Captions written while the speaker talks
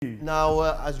Now,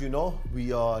 as you know,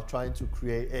 we are trying to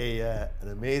create an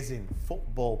amazing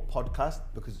football podcast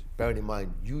because, bearing in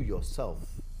mind, you yourself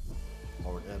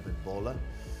are an urban baller.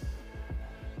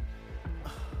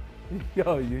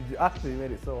 Yo, you actually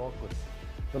made it so awkward.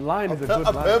 The line is a good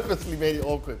I line. purposely made it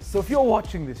awkward. So if you're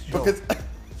watching this show, Because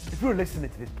if you're listening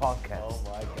to this podcast, oh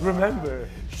my God. remember,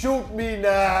 Shoot me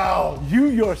now! you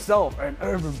yourself are an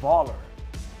urban baller.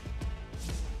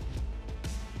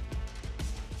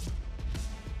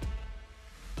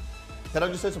 Can I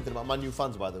just say something about Man U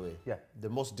fans, by the way? Yeah. The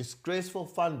most disgraceful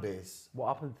fan base. What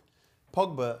happened?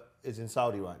 Pogba is in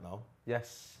Saudi right now.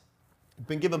 Yes.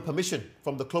 Been given permission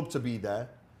from the club to be there.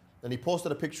 And he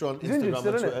posted a picture on He's Instagram injured and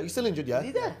still, Twitter. innit? He's still injured, yeah. Is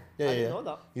he there? Yeah, I yeah, didn't yeah. know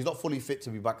that. He's not fully fit to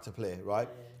be back to play, right?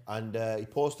 And he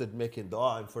posted making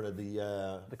dua in front of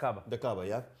the Kaaba. The Kaaba,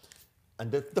 yeah.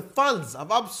 And the fans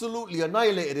have absolutely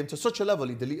annihilated him to such a level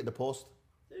he deleted the post.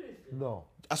 No.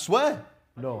 I swear.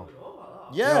 No.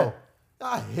 Yeah. Yo.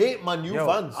 I hate Man U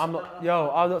fans. I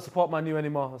don't support Man U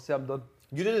anymore. I say I'm done.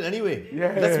 You did it anyway.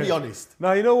 Yeah. Let's be honest.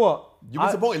 Now, you know what? You've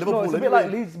been supporting Liverpool No, it's a bit anyway.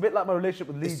 like Leeds. It's a bit like my relationship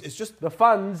with Leeds. It's just the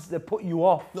fans, they put you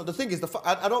off. No, the thing is,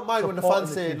 I don't mind when the Supporting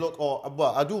fans the say, team. look, or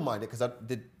well, I do mind it because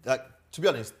to be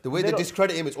honest, the way They they don't-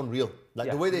 discredit him is unreal. Like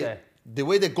Yeah, the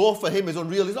way they go for him is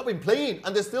unreal. He's not been playing,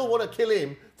 and they still want to kill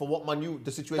him for what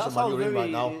the situation That Man sounds U are in right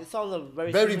now. It sounds a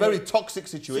very Very, similar very toxic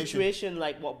situation.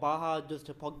 like what Baha does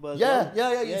to Pogba. As Yeah,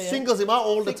 well. He singles him out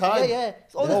all the time. Yeah.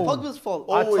 It's always No. Pogba's fault.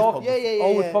 Always Pogba. Yeah.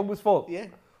 Always Pogba's fault. Yeah.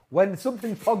 When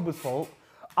something's Pogba's fault,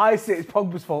 I say it's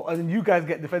Pogba's fault, and then you guys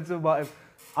get defensive about him.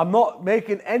 I'm not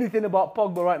making anything about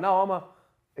Pogba right now, am I?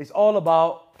 It's all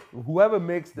about whoever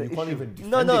makes the You issue. can't even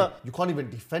defend No. him. You can't even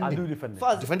defend I him. do defend him.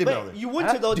 Faz, Defend him but now then. You want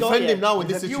to though, don't Defend you? him now in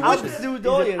this You situation. want to do,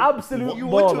 don't He's you? an absolute You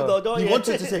want to baller. though, don't you? He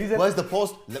wanted to say, He's an- where's the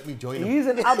post? Let me join him. He's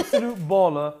an absolute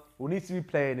baller who needs to be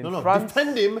playing in No, France.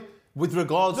 defend him with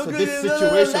regards to No, this no,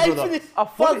 situation, let him brother. finish. I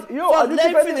Faz, did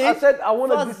defend him. I said I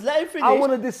want Faz, let him to. finish. I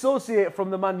want to dissociate from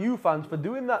the Man U fans for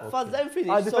doing that. Faz, let him finish.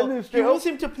 I defended him He straight wants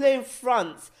up. him to play in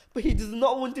France, but he does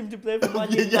not want him to play for Man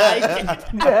United.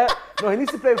 Yeah. No, he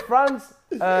needs to play in France,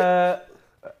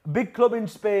 big club in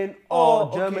Spain, or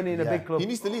okay. Germany in a Yeah. big club. He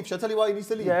needs to leave. Shall I tell you why he needs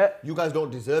to leave? Yeah. You guys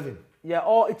don't deserve him. Yeah,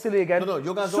 or Italy again. No,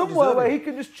 you guys don't Somewhere deserve where it. he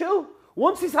can just chill.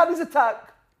 Once he's had his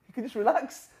attack, he can just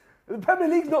relax. The Premier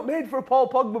League's not made for a Paul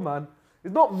Pogba, man.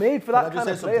 It's not made for Can I that just kind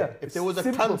say of something? player. If there was a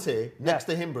Simple. Kante next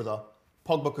to him, brother,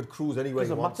 Pogba could cruise anywhere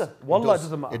Doesn't he wants. matter. It Wallah, does.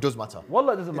 doesn't matter. It does matter.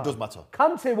 Wallah, doesn't It matter. does matter.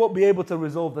 Kante won't be able to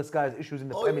resolve this guy's issues in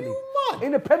the Oh, Premier you League. mad?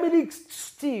 In the Premier League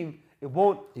team, it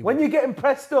won't. When you're getting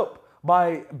pressed up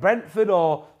by Brentford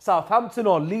or Southampton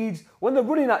or Leeds, when they're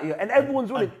running at you and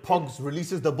everyone's running, And Pogs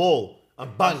releases the ball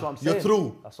and bang, that's what I'm you're saying.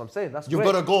 through. That's what I'm saying. That's You've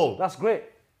great. got a goal. That's great.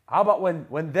 How about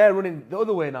when they're running the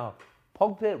other way now?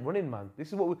 Pogba ain't running, man. This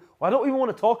is what I don't even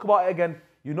want to talk about it again.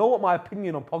 You know what my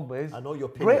opinion on Pogba is. I know your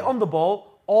opinion. Great on the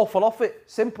ball, awful off it.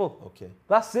 Simple. Okay.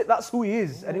 That's it. That's who he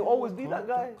is, and he'll always be that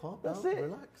guy. Calm That's down, it.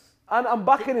 relax. And I'm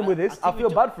backing him with this. I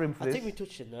feel bad for him for I this. think we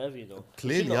touched a nerve, you know.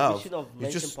 Clearly, we have. should have You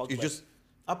mentioned just, Pogba. you just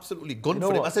absolutely gunned know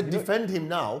for him. what? I said, You know- defend him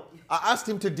now. I asked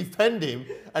him to defend him,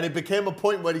 and it became a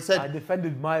point where he I said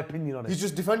defended my opinion on it. he's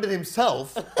just defended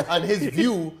himself and his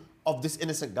view of this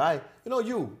innocent guy. You know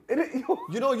you.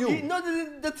 You know you. No,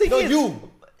 the thing No, is... you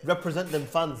represent them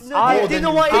fans. No, more do you than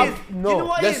know what it is? No. Do you know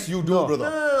what it Yes, is? you do, No. brother.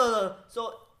 No.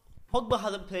 So, Pogba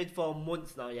hasn't played for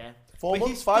months now, yeah? 4 but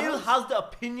months, he 5 still months? has the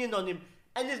opinion on him.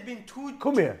 And there's been two...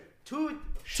 Come here. Two...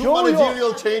 Two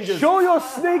managerial changes. Show your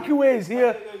snaky ways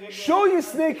here. Show your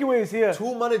snaky ways here.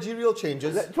 Two managerial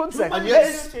changes. One second. And yet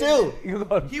managerial still. You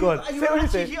go on, He, go on. was, Say what you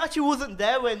say. he actually wasn't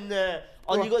there when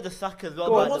Oli got the sack as well.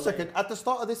 Go by on, the One way. second. At the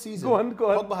start of this season, Go on.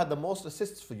 Pogba had the most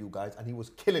assists for you guys, and he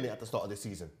was killing it at the start of this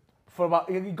season. For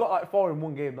about, he got like 4 in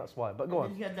one game, that's why. But go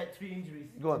And on. he had like 3 injuries.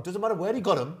 Go on. It doesn't matter where he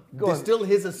got him. Go There's on. still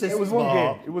his assists. It was one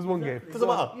bar. game. It was one game. Doesn't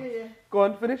matter. Yeah. Go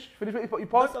on, finish your That's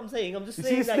point. what I'm saying. I'm just You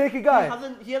saying see a like, snaky guy?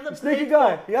 He hasn't Snaky played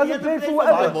guy. for- He hasn't played for for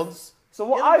whatever. 5 months. So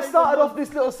what He I hasn't played started for off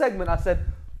this little segment, I said,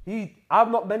 I've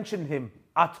not mentioned him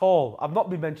at all. I've not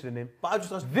been mentioning him. But I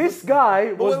just asked, This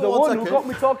guy was wait, the one one who second. got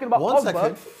me talking about One Pogba.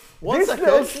 second. One This second.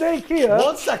 little snake here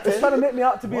 1 second. is trying to make me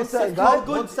out to be a One certain second. guy. One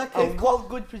Good, second. It's called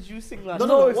good producing, lad.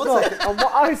 No, it's one not. second. And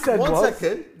what I said One was,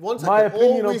 second. my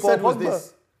opinion All on we Paul said was Pogba.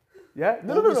 this. Yeah?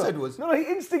 No, All we said was- no, he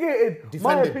instigated Defend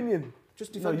my him. opinion.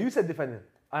 Just No, defend him. you said defend him.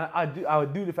 And I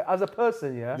would do defend. As a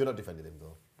person, yeah. You're not defending him,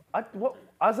 though.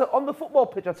 On the football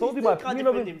pitch, I told you my still can't opinion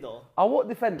of defend him. him, though. I won't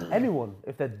defend anyone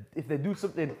if they do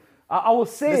something. I will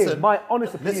say Listen, my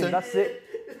honest opinion. listen. That's it.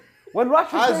 When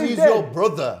Rashford As plays he's dead, your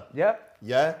brother, yeah.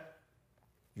 yeah,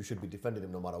 you should be defending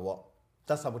him no matter what.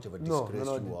 That's how much of a disgrace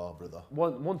you are, brother.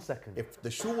 One second. If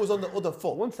the shoe was on the other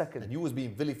foot, 1 second. and you was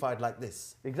being vilified like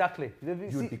this, Exactly.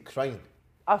 you would be crying.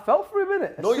 I felt for a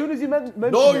minute. As soon as you mentioned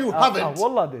no, it, you haven't.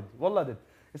 Wallah did. Wallah did.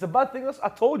 It's a bad thing. I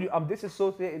told you, I'm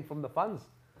disassociating from the fans.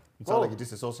 You sound like you're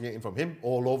disassociating from him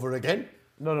all over again.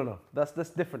 No.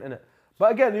 That's different, innit?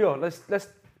 But again, let's.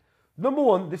 Number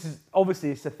one, this is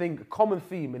obviously it's a common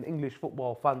theme in English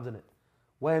football fans, innit?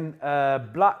 When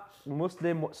black,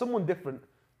 Muslim, someone different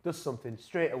does something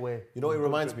straight away. You know what it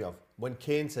reminds me of? When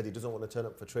Kane said he doesn't want to turn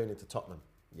up for training to Tottenham.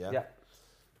 Yeah. Yeah.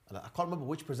 And I can't remember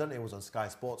which presenter was on Sky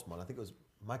Sports, man. I think it was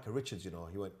Micah Richards. You know,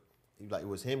 it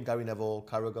was him, Gary Neville,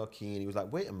 Carragher, Keane. He was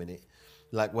like, wait a minute,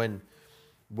 like when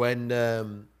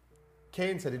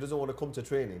Kane said he doesn't want to come to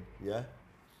training, yeah.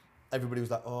 Everybody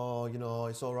was like, oh, you know,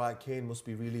 it's all right. Kane must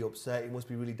be really upset. He must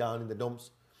be really down in the dumps.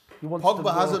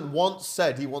 Pogba hasn't once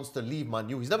said he wants to leave Man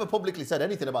U. He's never publicly said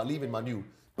anything about leaving Man U.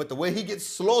 But the way he gets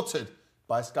slaughtered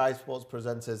by Sky Sports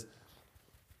presenters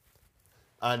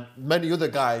and many other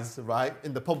guys, right,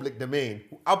 in the public domain,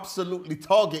 who absolutely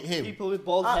target him. People with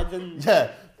bald heads and...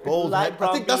 Yeah, bald head.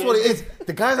 I think that's what it is.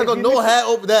 The guys that got no hair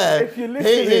up there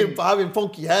hate him for having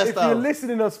funky hairstyles. If you're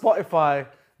listening on Spotify,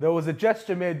 there was a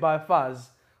gesture made by Faz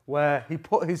where he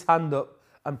put his hand up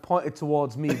and pointed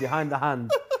towards me behind the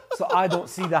hand. So I don't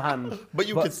see the hand. But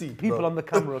you could see. People on the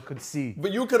camera could see.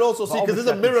 But you could also see, because there's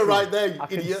a mirror right there, you I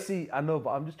idiot. can see, I know,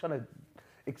 but I'm just trying to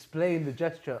explain the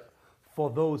gesture for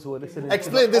those who are listening.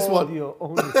 Explain to this one.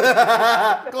 Only.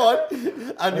 Go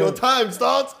on. And your time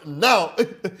starts now.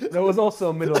 There was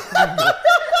also a middle finger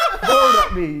thrown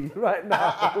at me right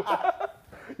now.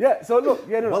 Yeah, so look,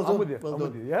 I'm with you. I'm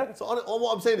with you, yeah? So all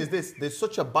what I'm saying is this, there's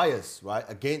such a bias, right,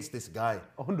 against this guy.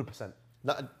 100%.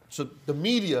 So the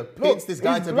media paints this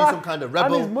guy to be some kind of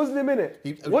rebel. And he's Muslim,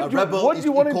 innit? What do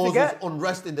you want him to get?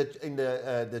 Unrest in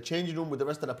the changing room with the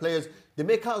rest of the players. They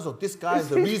make out as though this guy is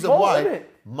the his reason fault, why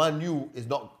Man U is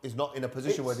not in a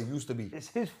position where they used to be. It's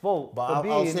his fault. But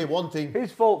I'll say one thing.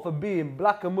 His fault for being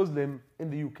black and Muslim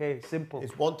in the UK. Simple.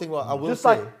 It's one thing what I will Just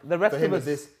say like the rest for him of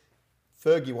is us. this.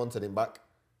 Fergie wanted him back.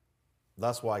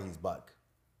 That's why he's back.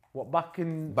 What, back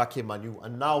in Man U.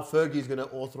 And now Fergie's going to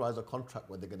authorize a contract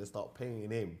where they're going to start paying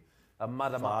him a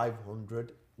mad amount.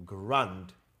 500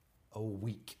 grand a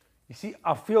week. You see,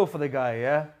 I feel for the guy,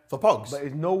 yeah? For Pogs? But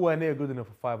he's nowhere near good enough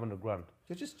for 500 grand.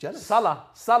 You're just jealous.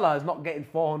 Salah is not getting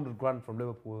 400 grand from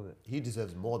Liverpool, is it? He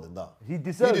deserves more than that. He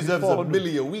deserves a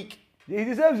million a week. He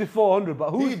deserves his 400,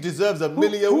 but he deserves a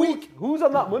million a week. Who's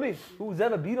on that money? Who's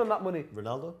ever been on that money?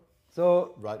 Ronaldo?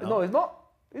 So, right now? No, he's not.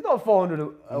 He's not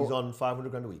 400. He's on 500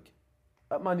 grand a week.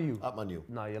 At Man U? At Man U.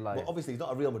 No, you're lying. Well, obviously, he's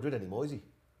not at Real Madrid anymore, is he?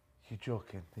 You're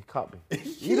joking. He can't be.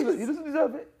 He doesn't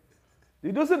deserve it.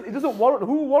 He doesn't warrant.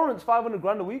 Who warrants 500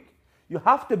 grand a week? You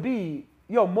have to be.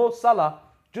 Mo Salah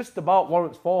just about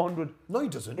warrants 400. No, he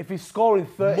doesn't. If he's scoring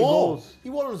 30 goals. He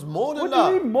warrants more than that. What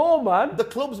do you mean more, man? The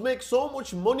clubs make so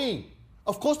much money.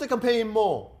 Of course they can pay him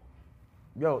more.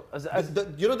 You know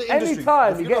the industry.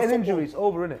 Anytime you get an injury, it's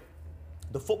over, innit?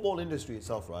 The football industry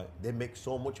itself, right? They make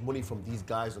so much money from these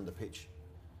guys on the pitch.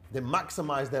 They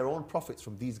maximize their own profits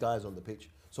from these guys on the pitch.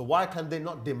 So why can they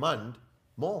not demand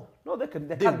more? No, they can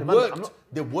demand it.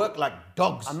 They work like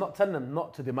dogs. I'm not telling them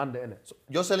not to demand it, innit? So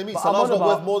you're telling me Salah's not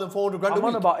worth more than 400 grand a week?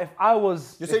 I'm on about if I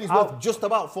was... You're saying he's worth just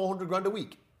about 400 grand a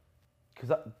week?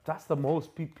 Because that's the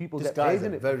most people this get paid, This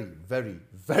guy's a very, very,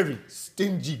 very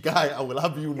stingy guy, I will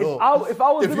have you know.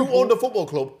 If you owned a football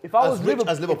club as rich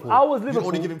as Liverpool, you'd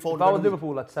only give him 400 if I was grand a week.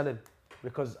 Liverpool, I'd sell him.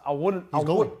 Because I wouldn't...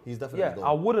 He's definitely going.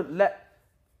 I wouldn't let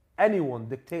anyone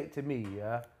dictate to me,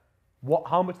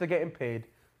 how much they're getting paid,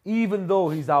 even though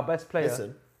he's our best player.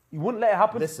 Listen. You wouldn't let it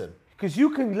happen. Listen. Because you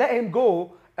can let him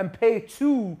go and pay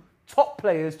two top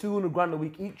players 200 grand a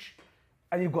week each,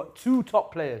 and you've got two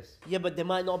top players. Yeah, but they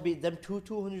might not be, them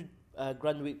 200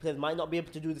 grand a week players might not be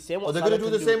able to do the same. Are they going to do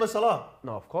the same as Salah?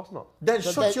 No, of course not. Then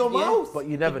shut your mouth. But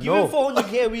you never give know. him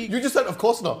 400k a week. You just said, of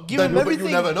course not. Give him everything.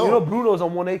 You never know. You know Bruno's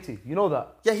on 180. You know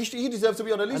that. Yeah, he deserves to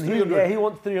be on at least and 300. Yeah, he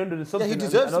wants 300 or something. Yeah, he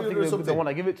deserves 300 or I don't think something. they want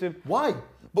to give it to him. Why?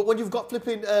 But when you've got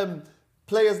flipping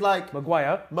players like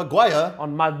Maguire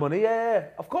on mad money, yeah.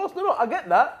 Of course, no, I get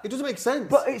that. It doesn't make sense.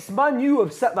 But it's Man U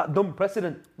have set that dumb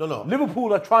precedent. No.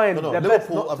 Liverpool are trying their best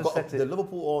not to set it. The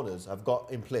Liverpool owners have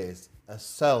got in place a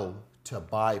sell to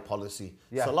buy policy.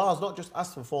 Yeah. Salah's not just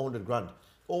asked for 400 grand.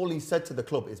 All he said to the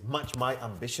club is match my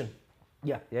ambition.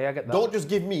 Yeah, I get that. Don't just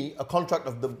give me a contract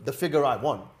of the figure I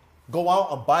want. Go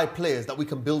out and buy players that we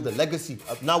can build a legacy.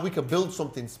 Now we can build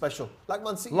something special. Like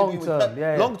Man City. Long term,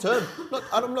 yeah. Long term.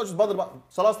 I'm not just bothered about...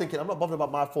 Salah's thinking, I'm not bothered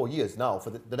about my 4 years now,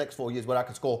 for the next 4 years where I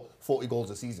can score 40 goals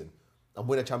a season. and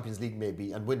win a Champions League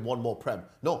maybe and win one more Prem.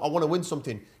 No, I want to win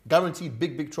something. Guaranteed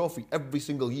big trophy every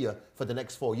single year for the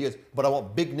next 4 years. But I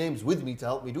want big names with me to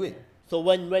help me do it. So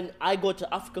when I go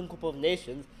to African Cup of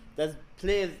Nations, there's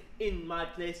players in my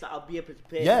place that I'll be able to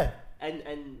play. Yeah.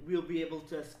 And we'll be able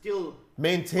to still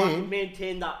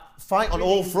maintain that fight on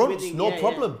all fronts, no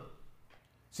problem. Yeah.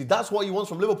 See, that's what he wants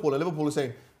from Liverpool, and Liverpool is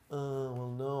saying,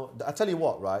 well, no. I tell you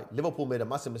what, right? Liverpool made a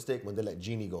massive mistake when they let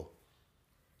Genie go.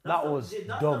 That was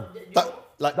dumb.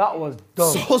 That was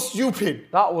dumb. So stupid.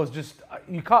 That was just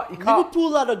you can't.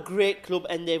 Liverpool are a great club,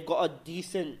 and they've got a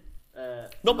decent.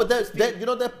 No, but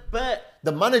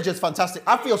the manager's fantastic.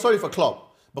 I feel sorry for Klopp.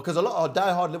 Because a lot of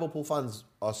die-hard Liverpool fans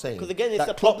are saying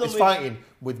that Klopp is fighting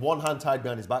with one hand tied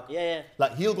behind his back. Yeah.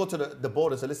 Like, he'll go to the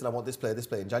board and say, listen, I want this player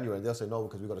in January. And they'll say, no,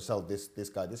 because we've got to sell this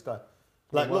guy.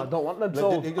 Like, well, look, I don't want them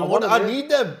sold. I need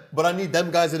them, but I need them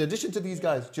guys in addition to these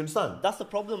guys. Do you understand? That's the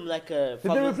problem. Like, did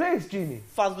they replace Genie?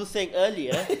 Faz was saying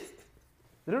earlier. They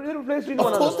didn't replace Genie.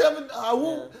 Of course they haven't.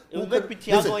 It was meant to be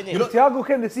Thiago in it. Thiago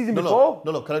came the season before.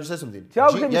 No, can I just say something?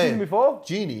 Thiago came the season before.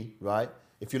 Genie, right?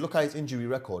 If you look at his injury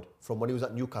record from when he was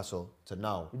at Newcastle to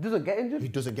now, he doesn't get injured. He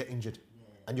doesn't get injured. Yeah.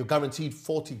 And you're guaranteed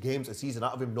 40 games a season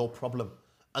out of him, no problem.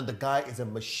 And the guy is a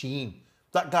machine.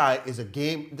 That guy is a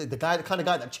game, the kind of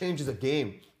guy that changes a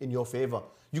game in your favour.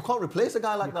 You can't replace a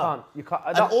guy like that. You can't.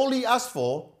 And all he asked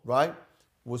for, right,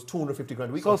 was 250 grand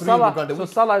a week so or 300 grand a week.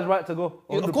 So Salah is right to go.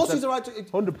 100%. Of course he's right to...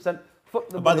 100%.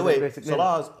 By the way,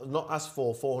 Salah's not asked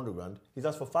for 400 grand. He's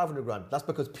asked for 500 grand. That's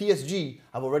because PSG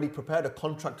have already prepared a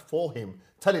contract for him,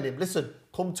 telling him, listen,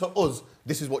 come to us.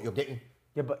 This is what you're getting.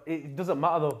 Yeah, but it doesn't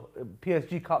matter though.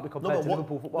 PSG can't be compared to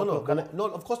Liverpool Football Club. No,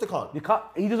 of course they can't. You can't.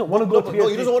 He doesn't want to go to PSG. No,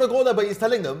 he doesn't want to go there, but he's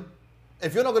telling them,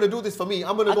 if you're not going to do this for me,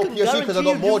 I'm going to go PSG because I've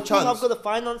got more chance. I've got the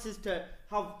finances to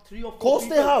have 3 or 4 of course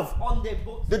people they have. On their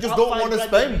books. They just don't want to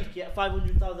spend.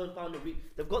 £500,000 a week.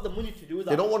 They've got the money to do that.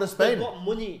 They don't want to spend. They've got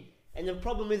money. And the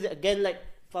problem is, again, like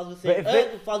Faz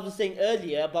was saying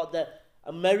earlier about the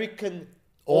American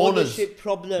ownership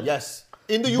problem. Yes.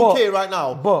 In the UK right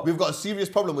now, we've got a serious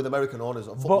problem with American owners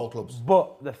of football clubs.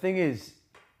 But the thing is,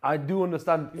 I do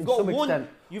understand to some extent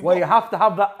where you have to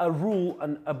have that a rule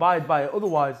and abide by it.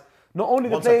 Otherwise, not only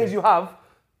the players you have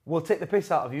will take the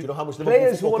piss out of you. Do you know how much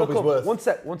Liverpool Football Club is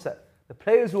worth? One sec. The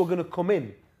players who are going to come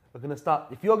in are going to start.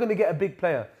 If you're going to get a big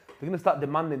player, they're going to start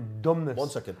demanding dumbness. 1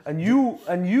 second. And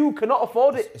you cannot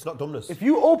afford it. It's not dumbness. If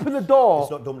you open the door...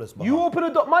 It's not dumbness, man. You open the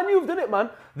door... Man, you've done it,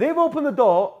 man. They've opened the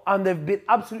door and they've been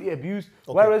absolutely abused.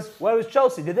 Okay. Whereas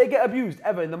Chelsea, did they get abused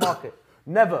ever in the market?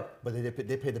 Never. But they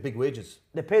pay the big wages.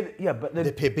 They pay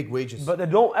big wages. But they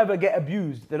don't ever get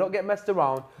abused. They don't get messed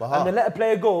around. And they let a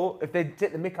player go if they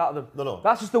take the mick out of them. No.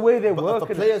 That's just the way they work.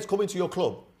 If a player's coming to your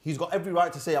club, he's got every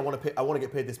right to say, I want to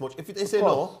get paid this much. If they say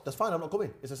no, that's fine, I'm not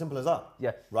coming. It's as simple as that.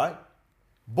 Yes. Right?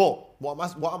 But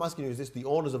what I'm asking you is this: the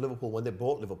owners of Liverpool, when they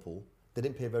bought Liverpool, they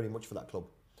didn't pay very much for that club.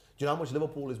 Do you know how much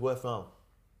Liverpool is worth now?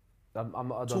 I don't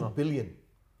know. 2 billion.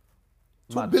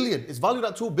 2 billion. It's valued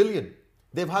at 2 billion.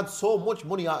 They've had so much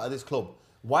money out of this club.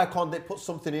 Why can't they put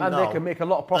something in now? And they can make a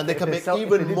lot of profit. And they can make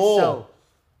even more.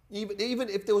 Even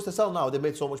if they was to sell now, they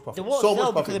made so much profit. They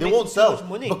won't sell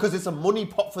because it's a money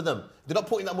pot for them. They're not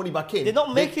putting that money back in.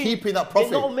 They're keeping that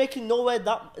profit. They're not making nowhere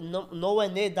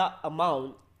near that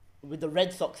amount with the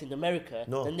Red Sox in America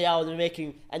than they're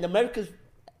making. And America's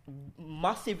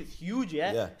massive. It's huge,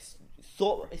 yeah.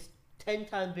 So it's 10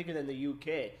 times bigger than the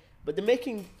UK. But they're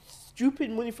making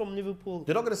stupid money from Liverpool.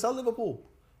 They're not going to sell Liverpool.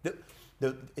 For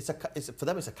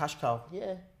them, it's a cash cow.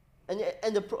 Yeah.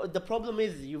 And the problem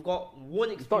is you've got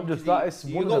one extreme. It's not just that, it's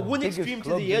you've got one extreme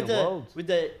to the other with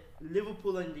the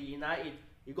Liverpool and the United.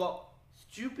 You got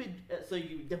stupid.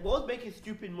 They're both making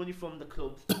stupid money from the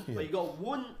clubs, but you got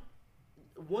one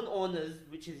owners,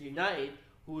 which is United,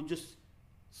 who just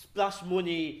splash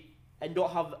money and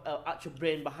don't have an actual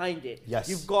brain behind it. Yes,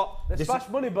 you've got they splash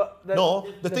money, but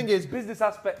the thing is, business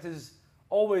aspect is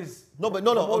always no.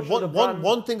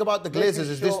 One thing about the Glazers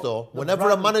is this though: whenever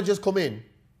a manager's come in,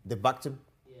 they backed him.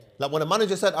 Yeah. Like when a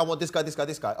manager said, "I want this guy,"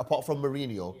 apart from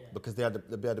Mourinho, because they had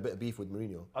a bit of beef with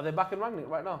Mourinho. Are they backing Rangnick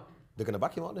right now? They're gonna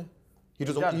back him, aren't they? He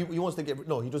doesn't. He wants to get.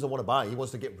 No, he doesn't want to buy. He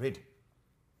wants to get rid.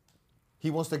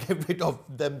 He wants to get rid of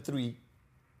them three.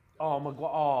 Oh,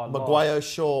 Maguire,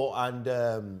 Shaw, and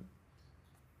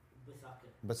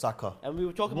Bissaka. And we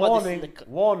were talking about this.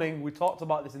 Warning! We talked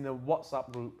about this in the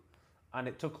WhatsApp group, and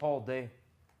it took all day.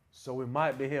 So we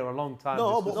might be here a long time.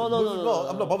 No, I'm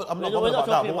not bothered. I'm not bothered about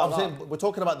that. But what I'm saying, we're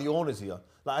talking about the owners here.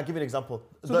 Like, I'll give you an example.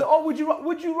 So, would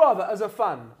you rather, as a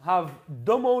fan, have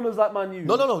dumb owners like Man U?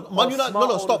 No. Man United.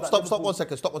 No. Stop 1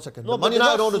 second. Stop 1 second. No, the Man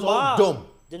United owners are dumb.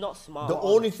 They're not smart. The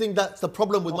only thing that's the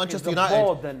problem with Manchester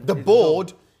United, the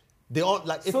board, They aren't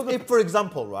like if for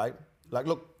example, right? Like,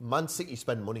 look, Man City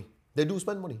spend money. They do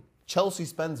spend money. Chelsea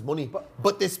spends money,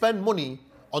 but they spend money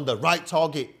on the right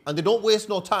target, and they don't waste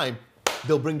no time.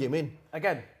 They'll bring him in.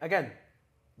 Again,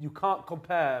 you can't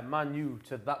compare Man U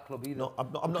to that club either. No,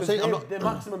 I'm not saying. The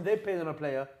maximum they've paid on a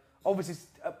player, obviously,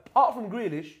 apart from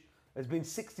Grealish, has been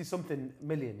 60-something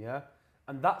million, yeah,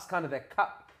 and that's kind of their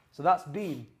cap. So that's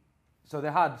been. So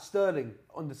they had Sterling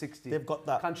under 60. They've got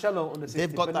that. Cancelo under 60.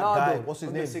 They've got Bernardo that guy. What's his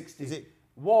under name? 60. Is it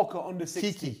Walker under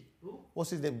 60? Kiki? What's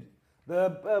his name?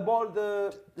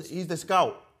 He's the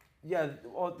scout. Yeah,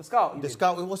 or the scout. The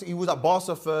scout. He was at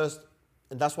Barca first,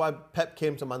 and that's why Pep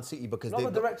came to Man City because not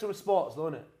the director of sports, though,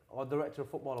 isn't it? Or director of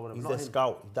football or whatever. He's not the him.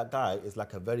 scout. That guy is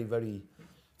like a very, very.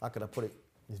 How can I put it?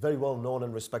 He's very well known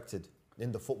and respected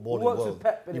in the footballing world. With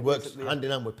Pep, he works hand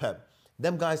in hand with Pep.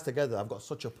 Them guys together have got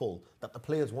such a pull that the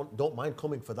players don't mind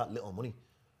coming for that little money.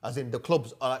 As in the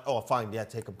clubs are like, oh fine, yeah,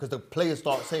 take them. Because the players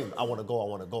start saying, I want to go, I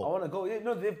want to go. I want to go. Yeah,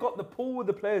 no, they've got the pull with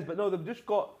the players, but no,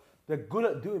 they're good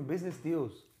at doing business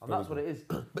deals. And that's what it is.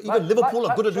 But even Liverpool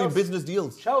are good at doing business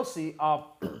deals. Chelsea are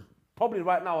probably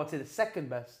right now, I'd say the second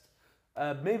best.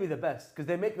 Maybe the best, because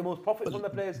they make the most profit from their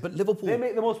players. But Liverpool, they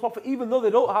make the most profit, even though they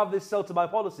don't have this sell to buy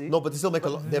policy. No, but they still make a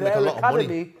lot. They make a lot of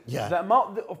money. Yeah. The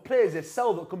amount of players they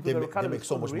sell that come to their academy they make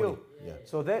so much money. Yeah.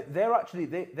 So they're actually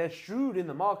they're shrewd in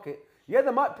the market. Yeah,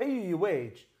 they might pay you your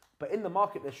wage, but in the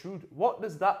market they're shrewd. What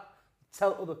does that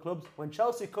tell other clubs? When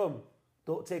Chelsea come,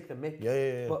 don't take the mick.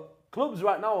 Yeah. But clubs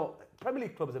right now, Premier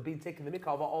League clubs have been taking the mick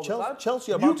out of it all the time.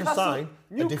 Chelsea are about to sign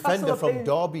a defender from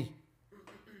Derby.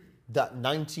 That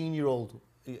 19-year-old.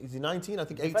 Is he 19? I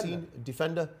think 18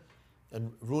 defender.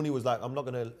 And Rooney was like, I'm not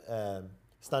going to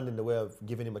stand in the way of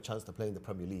giving him a chance to play in the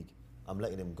Premier League. I'm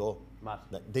letting him go. Mad.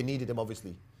 Like, they needed him,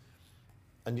 obviously.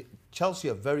 And Chelsea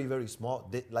are very, very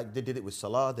smart. They did it with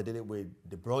Salah. They did it with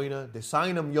De Bruyne. They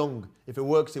sign them young. If it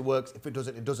works, it works. If it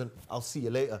doesn't, it doesn't. I'll see you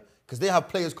later. Because they have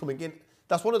players coming in.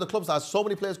 That's one of the clubs that has so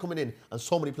many players coming in and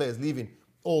so many players leaving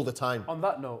all the time. On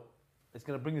that note, it's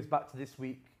going to bring us back to this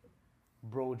week.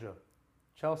 Broja.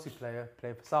 Chelsea player,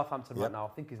 playing for Southampton right now. I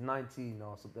think he's 19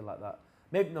 or something like that.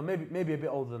 Maybe a bit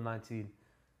older than 19.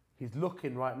 He's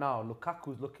looking right now.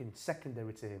 Lukaku's looking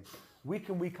secondary to him. Week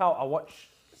in, week out, I watch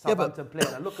Southampton play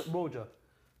and I look at Broja.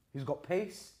 He's got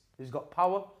pace. He's got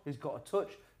power. He's got a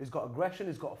touch. He's got aggression.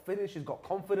 He's got a finish. He's got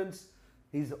confidence.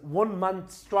 He's a one-man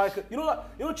striker. You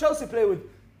know Chelsea play with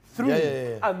three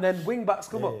and then wing backs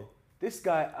come up. This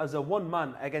guy, as a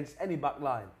one-man against any back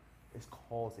line, is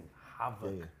causing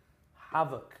havoc.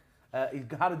 Havoc. He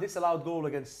had a disallowed goal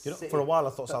against City. For a while I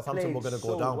thought Southampton were going to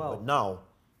go down, but now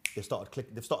they've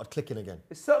started clicking again.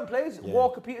 There's certain players.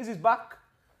 Walker Peters is back.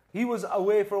 He was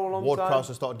away for a long time. Ward-Prowse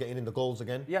has started getting in the goals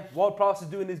again. Yeah, Ward-Prowse is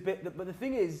doing his bit. But the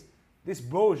thing is, this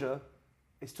Broja,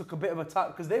 it's took a bit of a tack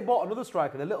because they bought another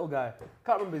striker, the little guy.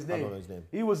 Can't remember his name. I don't know his name.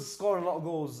 He was scoring a lot of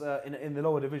goals in the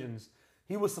lower divisions.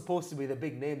 He was supposed to be the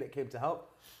big name that came to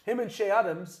help. Him and Shea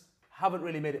Adams haven't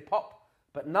really made it pop.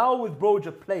 But now with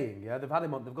Broja playing, they've got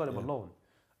him on loan,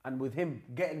 and with him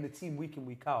getting the team week in,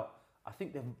 week out, I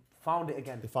think they've found it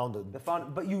again. They found it.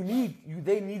 But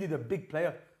they needed a big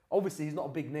player. Obviously, he's not a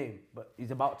big name, but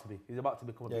he's about to be. He's about to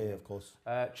become a big name. Yeah, of course.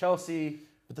 Chelsea.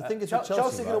 But the thing is, Chelsea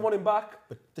are going to want him back.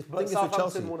 But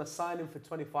Southampton want to sign him for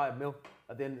 25 mil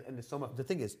at the end in the summer. The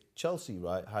thing is, Chelsea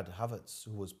had Havertz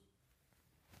who was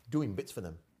doing bits for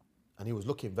them, and he was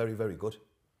looking very, very good.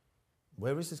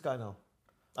 Where is this guy now?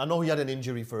 I know he had an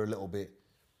injury for a little bit.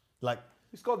 Like,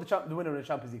 he scored the winner in the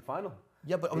Champions League final.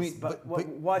 Yeah, but I mean,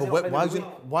 why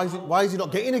is he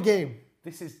not getting a game?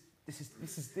 This is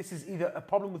either a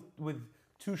problem with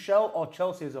Tuchel or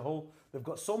Chelsea as a whole. They've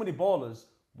got so many ballers.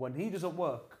 When he doesn't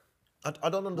work, I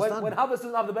don't understand. When Havertz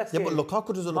doesn't have the best game, but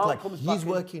Lukaku doesn't look like he's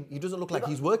working. He doesn't look like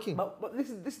he's working. But this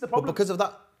is the problem. But because of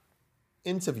that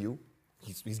interview,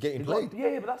 he's getting played.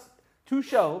 But that's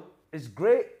Tuchel is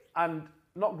great and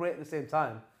not great at the same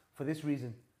time for this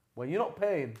reason. When you're not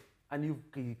paying and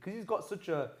because he's got such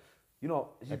a, he's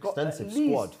got at least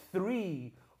squad.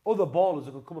 3 other ballers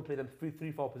who can come and play them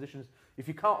 3-4 positions. If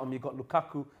you count them, you've got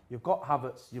Lukaku, you've got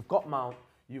Havertz, you've got Mount,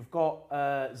 you've got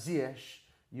Ziyech,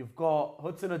 you've got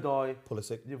Hudson-Odoi,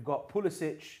 you've got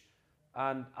Pulisic,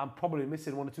 and I'm probably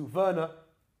missing 1 or 2. Werner,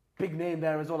 big name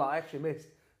there as well. I actually missed.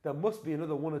 There must be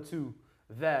another 1 or 2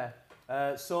 there.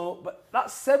 But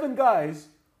that's 7 guys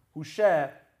who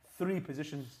share 3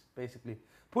 positions, basically.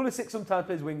 Pulisic sometimes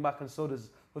plays wing-back and so does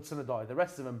Hudson-Odoi. The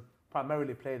rest of them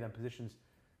primarily play them positions.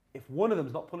 If one of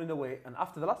them's not pulling away, and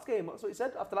after the last game, that's what he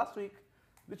said, after last week,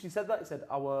 literally said that, he said,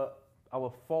 our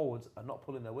forwards are not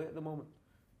pulling their weight at the moment.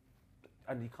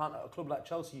 And you can't, at a club like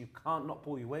Chelsea, you can't not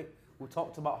pull your weight. We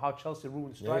talked about how Chelsea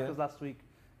ruined strikers last week.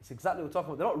 It's exactly what we're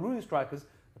talking about. They're not ruining strikers.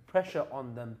 The pressure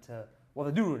on them to... Well,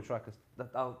 they do ruin strikers.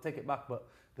 I'll take it back, but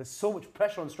there's so much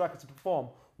pressure on strikers to perform.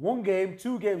 1 game,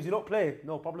 2 games, you don't play,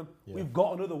 no problem. Yeah. We've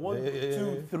got another 1,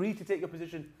 2, 3 to take your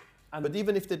position. And but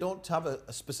even if they don't have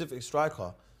a specific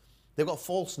striker, they've got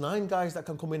false 9 guys that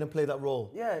can come in and play that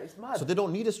role. Yeah, it's mad. So they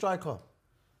don't need a striker.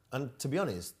 And to be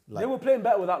honest... They were playing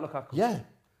better without Lukaku. Yeah.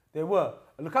 They were.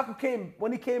 And Lukaku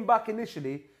when he came back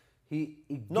initially, he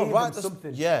gave them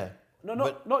something. Yeah. No,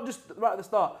 not just right at the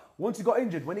start. Once he got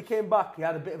injured, when he came back, he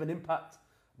had a bit of an impact.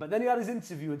 But then he had his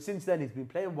interview, and since then he's been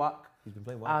playing whack.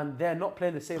 And they're not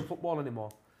playing the same football anymore.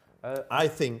 I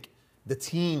think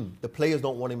the players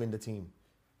don't want him in the team.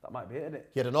 That might be it, isn't it?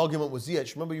 He had an argument with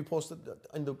Ziyech. Remember you posted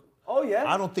in the... Oh,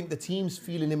 yeah. I don't think the team's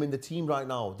feeling him in the team right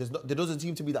now. There doesn't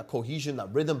seem to be that cohesion,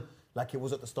 that rhythm, like it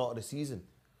was at the start of the season.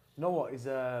 You know what? He's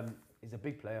a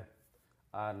big player.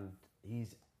 And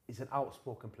he's an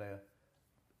outspoken player.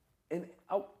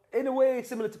 In a way,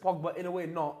 similar to Pogba, in a way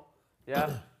not. Yeah?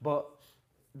 But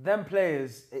them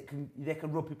players, they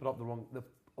can rub people up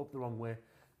the wrong way.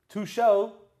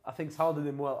 Tuchel, I think, has handled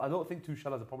him well. I don't think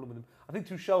Tuchel has a problem with him. I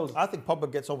think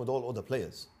Pogba gets on with all other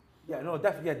players. Yeah, no,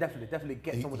 definitely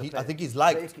gets on with the players. I think he's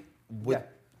liked.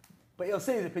 But he'll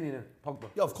say his opinion, Pogba.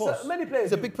 Yeah, of course. So many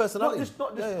players. He's a big personality.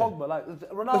 Not just Pogba, like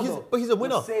Ronaldo. But he's a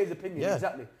winner. Will say his opinion,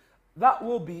 exactly. That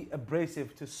will be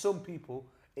abrasive to some people.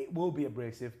 It will be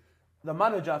abrasive. The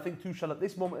manager, I think Tuchel, at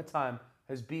this moment in time,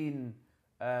 has been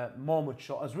more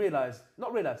mature.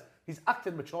 He's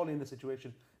acted maturely in the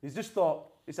situation. He's just thought,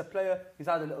 it's a player, he's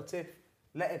had a little tiff.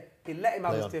 Let him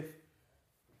have his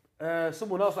tiff.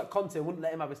 Someone else like Conte wouldn't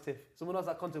let him have his tiff. Someone else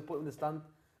like Conte would put him in the stand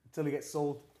until he gets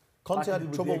sold. Conte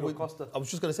had trouble with Costa. I was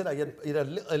just going to say that.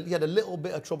 He had a little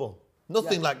bit of trouble.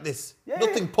 Nothing like this. Yeah,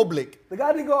 nothing public. The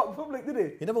guy didn't go out in public, did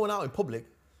he? He never went out in public.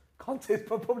 Conte's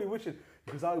probably wishing,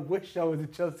 because I wish I was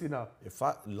in Chelsea now. In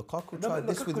fact, Lukaku tried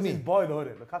this with me. Lukaku's his boy, though,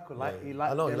 isn't it? Lukaku, he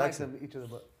likes them each other.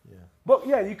 Yeah. But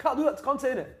yeah, you can't do that to Conte,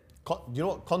 innit? You know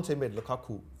what? Conte made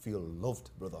Lukaku feel loved,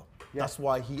 brother. Yeah. That's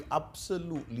why he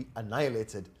absolutely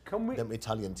annihilated them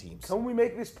Italian teams. Can we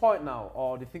make this point now,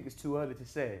 or do you think it's too early to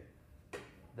say?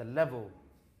 The level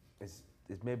is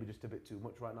maybe just a bit too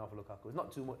much right now for Lukaku. It's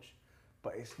not too much,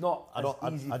 but it's not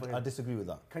easy for him. I disagree with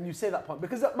that. Can you say that point?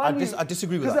 Because I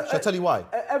disagree with that. Shall I tell you why?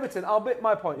 At Everton, I'll make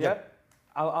my point, yeah?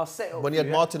 I'll set it up. When he had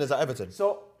Martinez at Everton.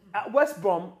 So, at West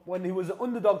Brom, when he was an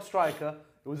underdog striker,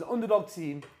 it was an underdog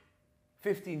team,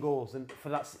 15 goals in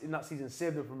that season,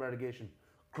 saved them from relegation.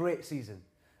 Great season.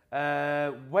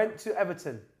 Went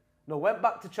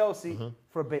back to Chelsea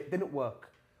for a bit, didn't work.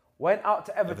 Went out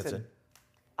to Everton.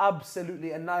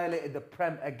 Absolutely annihilated the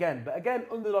Prem again. But again,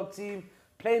 underdog team,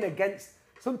 playing against,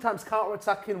 sometimes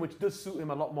counter-attacking, which does suit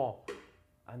him a lot more.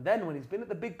 And then when he's been at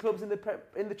the big clubs in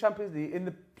the Champions League, in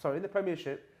the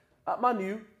Premiership, at Man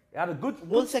U, he had a good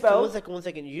spell. One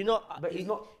second. You know, but he's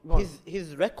not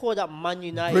his record at Man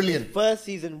United, brilliant. His first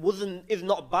season is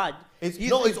not bad. His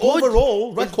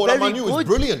overall record at Man U is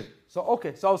brilliant. So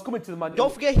I was coming to the Man U.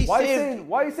 Don't forget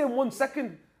why are you saying 1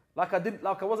 second? Like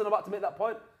I wasn't about to make that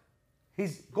point.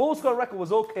 His goal scoring record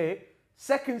was okay.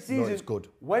 Second season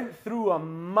went through a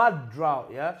mad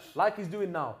drought, yeah? Like he's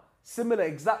doing now. Similar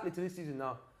exactly to this season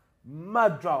now.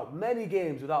 Mad drought. Many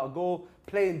games without a goal,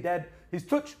 playing dead. His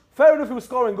touch, fair enough, he was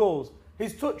scoring goals.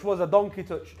 His touch was a donkey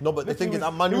touch. No, but the thing is,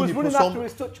 at Man U, he was running after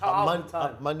his touch half the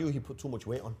time. At Man U, he put too much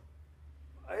weight on.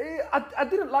 I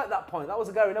didn't like that point. That was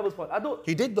a Gary Neville's point.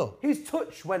 He did, though. His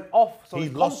touch went off. So he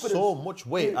lost so much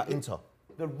weight at Inter.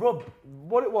 The rub,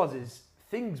 what it was is,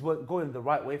 things weren't going the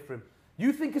right way for him.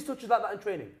 You think his touch is like that in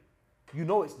training? You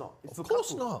know it's not. It's of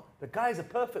course not. The guy's a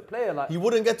perfect player. Like he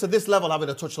wouldn't get to this level having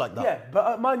a touch like that. Yeah, but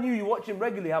at Man U, you watch him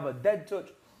regularly have a dead touch.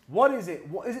 What is it?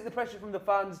 What is it? The pressure from the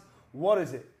fans? What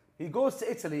is it? He goes to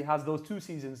Italy, has those 2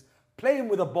 seasons, playing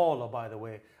with a baller, by the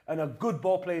way, and a good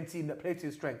ball-playing team that played to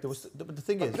his strength. But the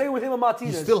thing is, playing with him and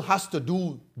Martinez, he still has to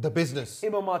do the business.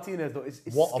 Him and Martinez, though, it's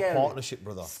what scary. A partnership,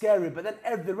 brother. Scary, but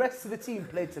then the rest of the team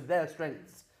played to their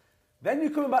strengths. Then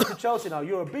you're coming back to Chelsea now.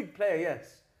 You're a big player,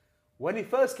 yes. When he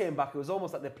first came back, it was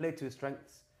almost like they played to his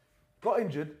strengths. Got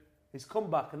injured, he's come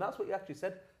back, and that's what he actually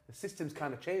said. The system's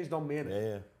kind of changed on me, innit?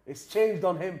 Yeah. It's changed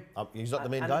on him. He's not the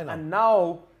main guy now. And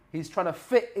now he's trying to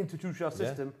fit into Tuchel's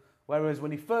system, whereas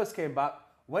when he first came back,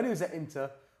 when he was at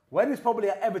Inter, when he was probably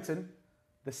at Everton,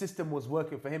 the system was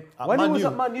working for him. When he was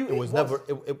at Man U, it was never.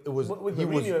 It was. With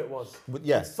Mourinho, it was. With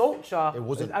Solskjaer, it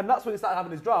wasn't. And that's when he started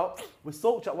having his drought. With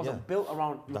Solskjaer, it wasn't built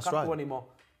around Lukaku anymore.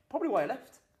 Probably why he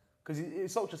left. Because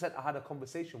Solskjaer said I had a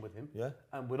conversation with him,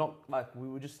 and we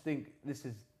would just think this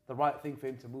is the right thing for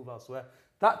him to move elsewhere.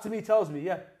 That to me tells me,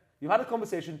 you've had a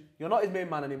conversation. You're not his main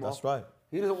man anymore. That's right.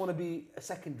 He doesn't want to be a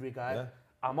secondary guy,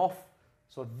 I'm off.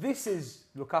 So this is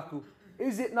Lukaku.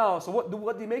 Is it now? So what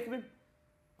do you make of him?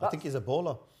 I think he's a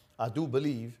bowler. I do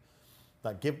believe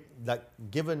that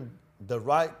given the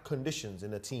right conditions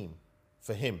in a team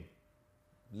for him,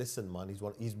 listen, man,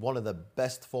 he's one of the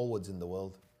best forwards in the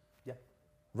world. Yeah.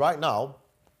 Right now,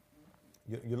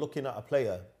 you're looking at a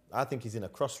player. I think he's in a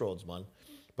crossroads, man,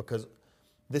 because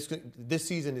this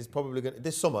season is probably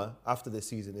this summer after this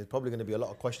season is probably going to be a lot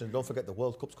of questions. Don't forget the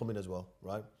World Cup's coming as well,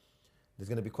 right? There's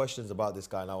going to be questions about this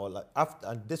guy now. Like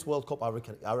and this World Cup, I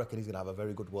reckon he's going to have a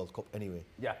very good World Cup anyway.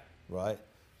 Yeah. Right.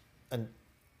 And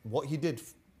what he did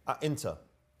at Inter,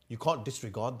 you can't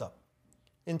disregard that.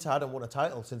 Inter hadn't won a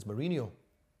title since Mourinho,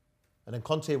 and then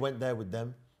Conte went there with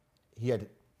them. He had.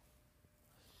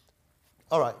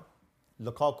 All right,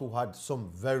 Lukaku had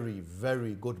some very,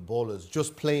 very good ballers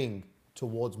just playing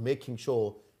towards making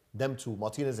sure them two,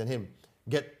 Martinez and him,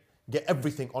 get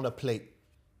everything on a plate.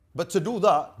 But to do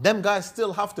that, them guys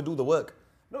still have to do the work.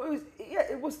 No,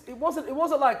 it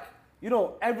wasn't like,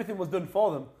 everything was done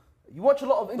for them. You watch a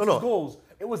lot of Inter's goals,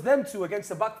 it was them two against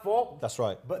the back four. That's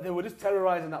right. But they were just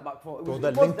terrorising that back four.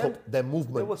 Their link up, their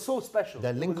movement. It was so special.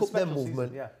 Their link up, their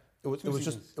movement. Season,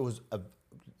 yeah.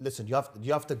 Listen, you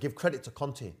have to give credit to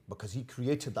Conte because he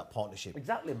created that partnership.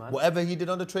 Exactly, man. Whatever he did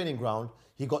on the training ground,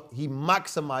 he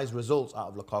maximised results out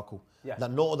of Lukaku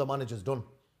that no other manager's done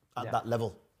at that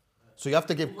level. So you have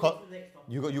to give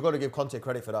you got to give Conte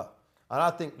credit for that. And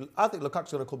I think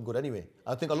Lukaku's going to come good anyway.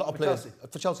 I think a lot of players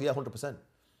for Chelsea, 100%.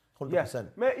 100%.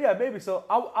 Yeah, maybe so.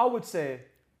 I would say,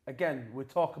 again, we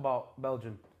talk about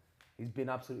Belgium. He's been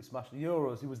absolutely smashed. The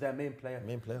Euros, he was their main player.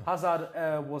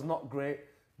 Hazard was not great.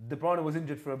 De Bruyne was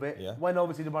injured for a bit. Yeah. When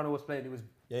obviously De Bruyne was playing, he was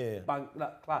bang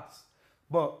that class.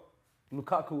 But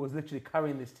Lukaku was literally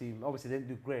carrying this team. Obviously, they didn't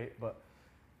do great, but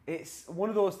it's one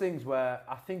of those things where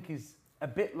I think he's a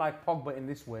bit like Pogba in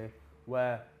this way,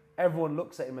 where everyone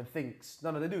looks at him and thinks,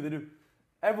 they do.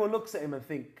 Everyone looks at him and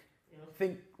think,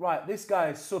 right, this guy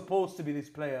is supposed to be this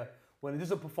player. When he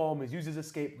doesn't perform, he's used as a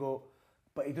scapegoat,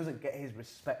 but he doesn't get his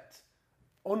respect.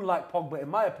 Unlike Pogba, in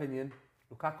my opinion,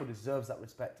 Lukaku deserves that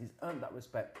respect. He's earned that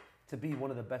respect to be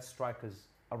one of the best strikers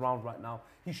around right now.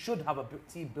 He should have a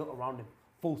team built around him.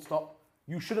 Full stop.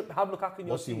 You shouldn't have Lukaku in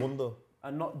your team. What's he won though?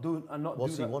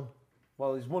 What's he won?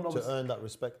 Well, he's won to earn that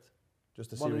respect. Just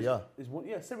the Serie A.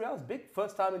 Serie A is big.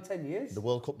 First time in 10 years. The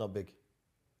World Cup not big.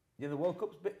 Yeah, the World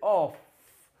Cup's big. Oh,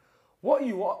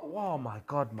 my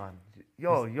God, man.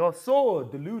 You're so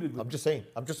deluded. I'm just saying.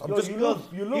 He goes,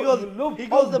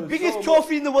 the biggest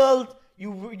trophy in the world.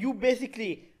 You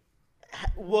basically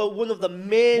were one of the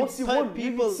main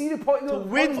people you see the point, to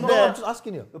win I'm just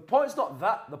asking you. The point's not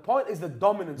that. The point is the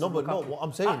dominance of Lukaku. What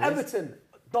I'm saying at Everton,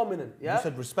 dominant, yeah? You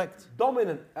said respect.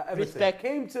 Dominant at Everton. Respect.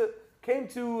 Came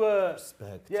to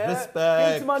respect. Yeah, respect.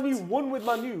 Came to Man U, won with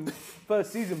Man U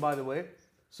first season, by the way.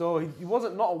 So he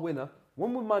wasn't not a winner.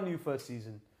 Won with Man U first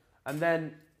season, and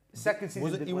then second season.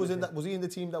 Was he in the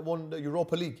team that won the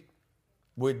Europa League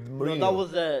with Mourinho? No,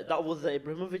 that was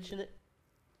Ibrahimovic, innit?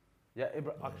 Yeah,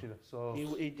 actually. So he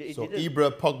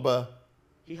Ibra, Pogba.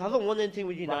 He hasn't won anything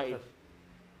with United.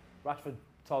 Rashford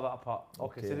tore that apart.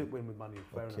 Okay, so he didn't win with Man U.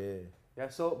 Fair enough. Okay. Yeah.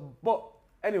 So, but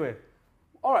anyway,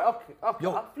 all right. Okay.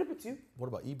 Yo, I'll flip it to you. What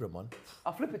about Ibra, man?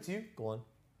 I'll flip it to you. Go on.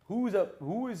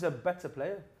 Who is a better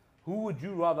player? Who would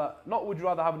you rather? Not would you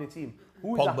rather have in your team?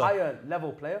 Who is Pogba. a higher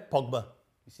level player? Pogba.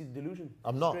 You see the delusion.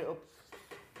 I'm not. Straight up.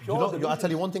 I'll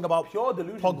tell you one thing about pure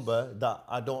delusions. Pogba that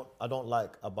I don't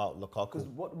like about Lukaku. Because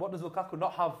what does Lukaku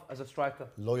not have as a striker?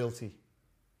 Loyalty.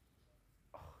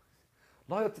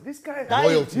 Loyalty. This guy.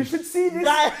 Loyalty. You should see this.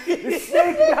 This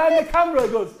snake behind the camera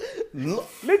goes.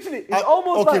 Literally, it's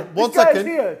almost okay, like one this guy's second.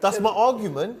 here. That's my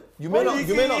argument. You may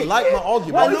not like my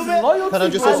argument. Loyalty? Can I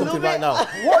just say something right now?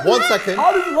 One second.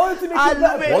 How does loyalty make you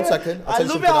better? 1 second. I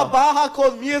love it how Baha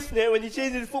calls me a snake when he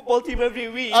changes his football team every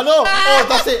week. I know. Oh,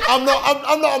 that's it. I'm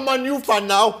not a Man U fan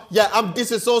now. Yeah, I'm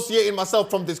disassociating myself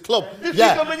from this club. This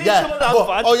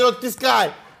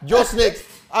guy, your snakes.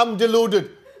 I'm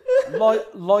deluded.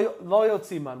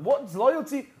 Loyalty, man. What's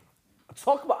loyalty?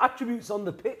 Talk about attributes on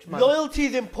the pitch, man. Loyalty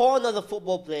is important as a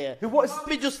football player. You can't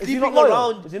be just sleeping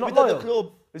around with the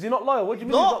club. Is he not loyal? What do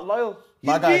you mean he's not loyal?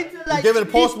 My guy, he gave a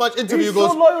post-match interview. He's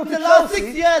so loyal to in the last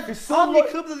Chelsea. 6 years. How many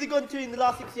clubs has he gone to in the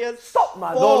last 6 years? Stop,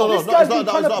 man. No, it's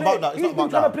not about that. He's been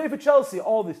trying to play for Chelsea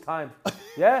all this time.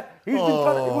 Yeah? He's been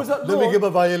trying to... He was at loan. Let me give a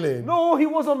violin. No, he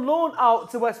was on loan out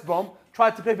to West Brom,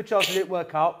 tried to play for Chelsea, didn't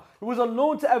work out. He was on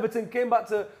loan to Everton, came back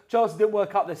to Chelsea, didn't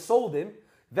work out, they sold him.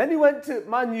 Then he went to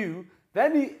Man U.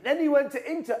 Then he went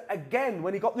to Inter again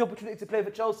when he got the opportunity to play for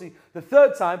Chelsea. The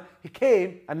third time, he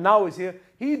came and now he's here.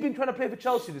 He's been trying to play for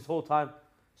Chelsea this whole time.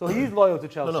 So he's loyal to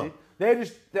Chelsea. No. They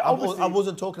obviously. I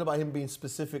wasn't talking about him being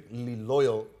specifically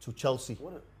loyal to Chelsea.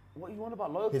 What you want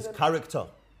about loyalty? His character.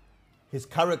 His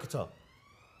character.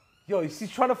 Yo,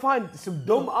 he's trying to find some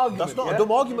dumb argument. That's not yeah? a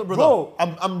dumb argument, brother. Bro,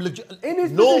 I'm legit. in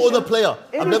his No position- other player.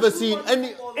 in I've his- never seen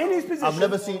any. In his position. I've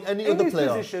never seen any in other his player.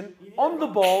 position, on the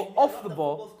ball, off the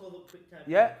ball.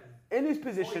 Yeah, in his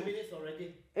position. In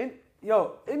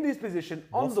his position,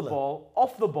 on the Waffler. ball,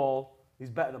 off the ball, he's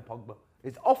better than Pogba.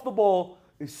 He's off the ball.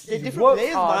 They're He different works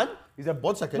players, hard. man. He's a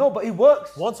 1 second. No, but he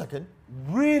works 1 second.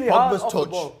 really hard Pogba's off the touch.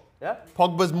 ball. Yeah.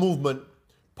 Pogba's movement.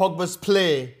 Pogba's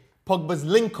play. Pogba's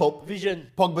link up.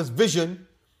 Vision. Pogba's vision.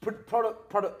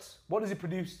 Products. What does he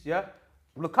produce? Yeah.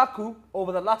 Lukaku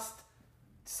over the last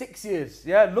 6 years.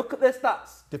 Yeah. Look at their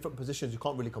stats. Different positions. You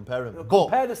can't really compare him.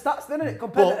 Compare the stats, then innit?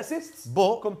 Compare the assists.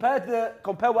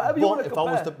 Compare whatever you want to if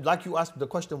compare. I was like you asked, the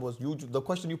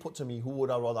question you put to me, who would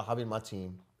I rather have in my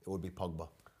team? It would be Pogba.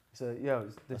 So yeah,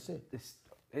 That's it. It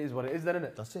is what it is, then, isn't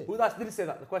it? That's it. Did he say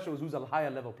that? The question was who's a higher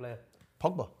level player?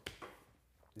 Pogba.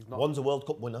 He's not. One's a World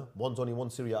Cup winner. One's only won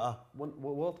Serie A. One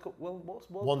World Cup. Well, what's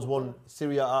World One's Cup won winner?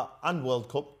 Serie A and World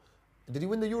Cup. Did he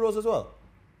win the Euros as well?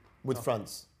 With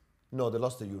France? No, they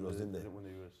lost the Euros, didn't they? Didn't win the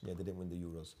Euros. Yeah, they didn't win the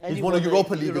Euros. And He's won a the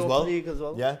Europa League as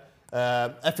well. well.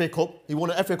 Yeah. FA Cup. He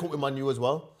won an FA Cup with Man U as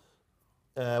well.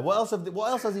 What else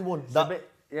has he won?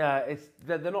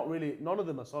 They're not really. None of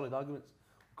them are solid arguments.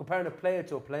 Comparing a player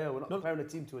to a player, we're not comparing a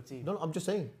team to a team. No, I'm just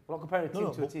saying. We're not comparing a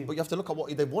team to a team. But you have to look at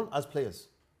what they've won as players.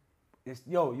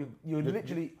 You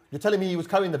literally. You're telling me he was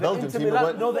carrying the Belgian Inter team.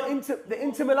 Milan, no, the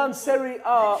Inter Milan Serie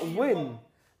A win.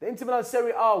 The Inter Milan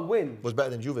Serie A win Was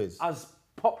better than Juve's. as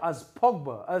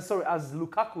Pogba, as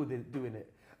Lukaku doing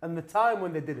it, and the time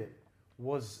when they did it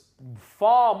was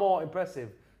far more impressive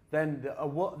than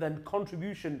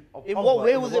contribution of. In Pogba what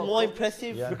way the was it World more Cup.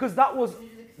 impressive? Yeah. Because that was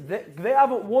they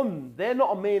haven't won. They're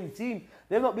not a main team.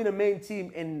 They've not been a main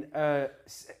team in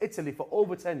Italy for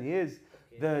over 10 years.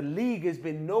 The league has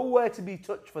been nowhere to be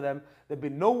touched for them. They've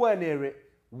been nowhere near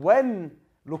it. When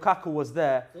Lukaku was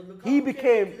there, he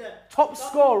became top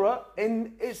scorer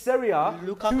in Serie A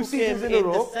Lukaku 2 seasons came in a in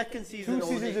row. the second season 2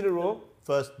 seasons only. in a row.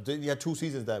 First, he had 2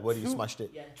 seasons there where he smashed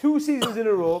it. 2 seasons in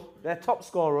a row, their top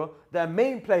scorer, their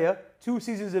main player, 2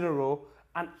 seasons in a row,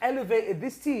 and elevated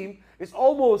this team. It's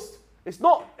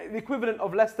not the equivalent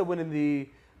of Leicester winning the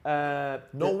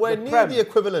Nowhere near Prem, the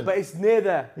equivalent. but it's near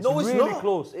there. It's No, it's really not.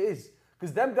 close. It is.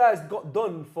 Because them guys got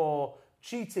done for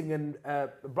cheating and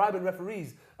bribing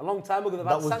referees a long time ago. They've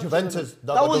That had was sanctions Juventus. and- That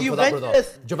That got was done for that, brother.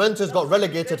 Juventus. Juventus got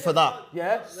relegated for that.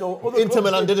 Yeah, so other Inter clubs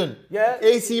Milan didn't. Yeah.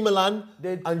 AC Milan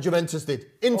Did. and Juventus did.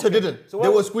 Inter Okay. didn't. So they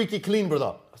what- were squeaky clean,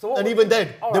 brother. So what and was- even then,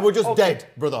 all they right, were just okay. dead,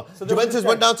 brother. So they were Juventus just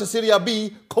went dead. down to Serie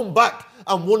B, come back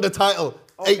and won the title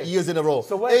 8 years in a row.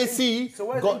 So where's AC so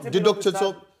where's got Inter been all deducted. this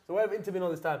So time? So where have Inter been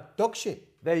all this time? dog shit.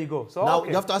 There you go. So Now okay.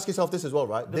 you have to ask yourself this as well,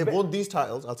 right? They've bit- won these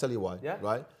titles. I'll tell you why. Yeah.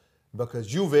 Right? Because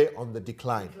Juve on the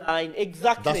decline.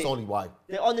 Exactly. That's only why.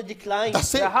 They're on the decline.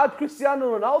 That's They it. had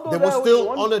Cristiano Ronaldo They there. were when still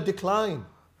won. on a decline.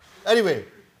 Anyway,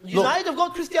 look, United have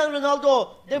got Cristiano Ronaldo.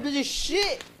 They're bloody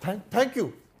shit. thank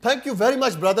you. Thank you very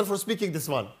much, brother, for speaking this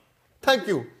one. Thank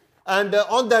you. And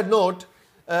on that note,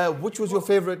 which was your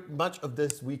favourite match of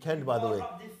this weekend, by the way?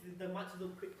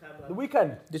 The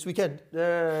weekend. This weekend?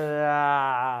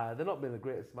 They're not been the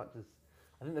greatest matches.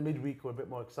 I think the midweek were a bit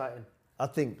more exciting. I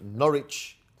think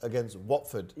Norwich against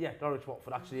Watford. Yeah, Norwich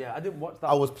Watford, actually, yeah. I didn't watch that.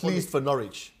 I was fully. pleased for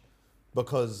Norwich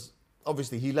because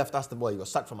obviously he left Aston Villa. He got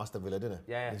sacked from Aston Villa, didn't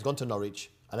he? Yeah. He's gone to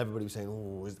Norwich, and everybody was saying,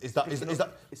 "Oh, is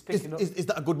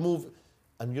that a good move?"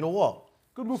 And you know what?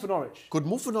 Good move for Norwich. Good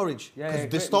move for Norwich Yeah, because yeah, they're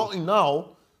great starting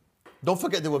now. Don't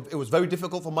forget, it was very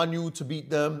difficult for Man U to beat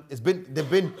them. They've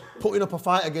been putting up a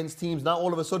fight against teams. Now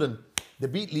all of a sudden, they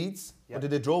beat Leeds, or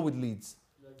did they draw with Leeds?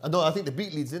 I think they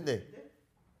beat Leeds, didn't they?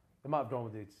 They might have drawn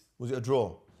with Leeds. Was it a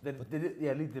draw?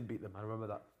 Leeds did beat them. I remember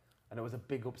that, and it was a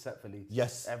big upset for Leeds.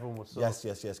 Yes. Everyone was so. Yes.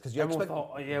 Because you Everyone expect.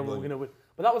 thought, we were going to win.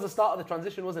 But that was the start of the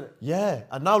transition, wasn't it? Yeah,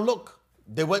 and now look,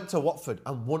 they went to Watford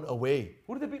and won away.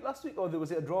 Who did they beat last week, or was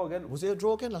it a draw again? Was it a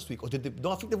draw again last week, or did they?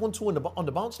 No, I think they won 2 on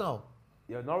the bounce now.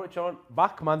 Yeah, Norwich aren't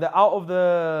back, man. They're out of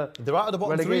the They're out of the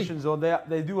bottom relegation 3. zone.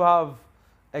 They do have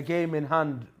a game in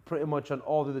hand pretty much on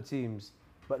all of the teams,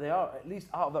 but they are at least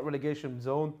out of that relegation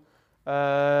zone. We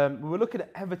were looking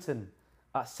at Everton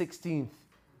at 16th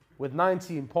with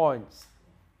 19 points.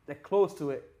 They're close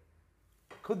to it.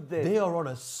 Could they? They are on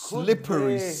a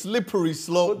slippery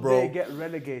slope, Could bro. they get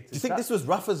relegated? Do you think this was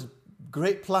Rafa's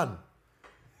great plan?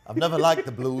 I've never liked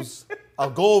the Blues. I'll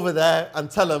go over there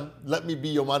and tell him, let me be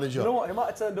your manager. You know what? He might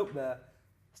have turned up there,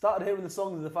 started hearing the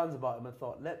songs of the fans about him, and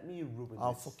thought, "Let me ruin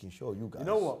I'll this." fucking show you guys. You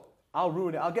know what? I'll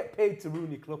ruin it. I'll get paid to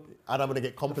ruin your club. And I'm going to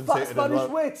get Fat compensated as Spanish well.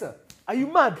 waiter. Are you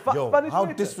mad? Fat Spanish How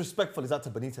waiter. disrespectful is that to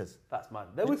Benitez? That's mad.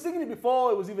 They were singing it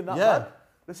before it was even that Yeah. bad.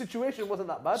 The situation wasn't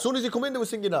that bad. As soon as he come in, they were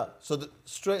singing that. So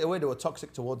straight away, they were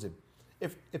toxic towards him.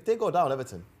 If they go down,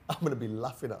 Everton, I'm going to be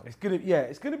laughing at them.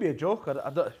 It's gonna be a joke. I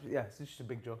don't, it's just a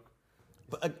big joke.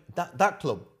 But that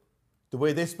club, the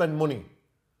way they spend money,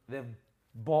 They've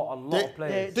bought a lot of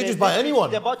players. They just buy anyone.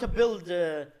 They're about to build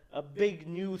a big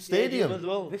new stadium as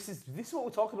well. This is what we're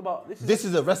talking about. This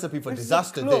is a recipe for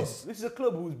disaster. This is a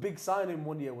club whose big signing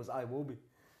one year was Iwobi.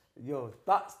 Yo,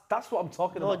 that's what I'm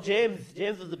talking about. James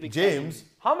was the big James.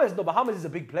 James is a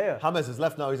big player. James has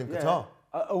left now. He's in Qatar.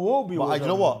 Iwobi But was you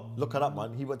know what? Look at that,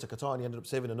 man. He went to Qatar and he ended up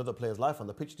saving another player's life on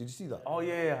the pitch. Did you see that? Oh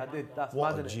yeah, I did. That's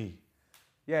What mad, a innit? G.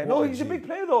 Yeah, What he's a a G. big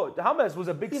player though. James was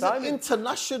a big He's signing. an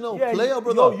international Yeah, player,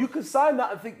 brother. Yo, you could sign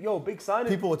that and think, yo, big signing.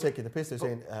 People were taking the piss. They're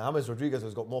saying James Rodriguez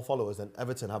has got more followers than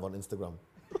Everton have on Instagram.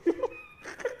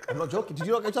 I'm not joking. Did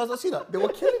you not get a chance to see that? They were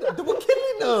killing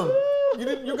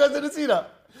them. You guys didn't see that?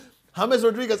 James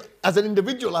Rodriguez, as an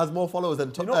individual, has more followers than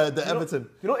Everton.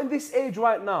 You know, in this age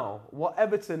right now, what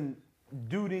Everton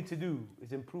do need to do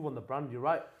is improve on the brand. You're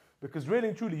right. Because really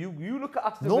and truly, you look at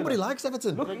Aston Nobody Villa. likes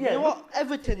Everton. You know what?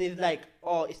 Everton is like,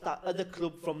 it's that other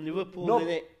club from Liverpool, No, isn't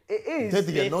it? it is. They're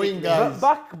the annoying But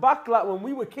guys. back like when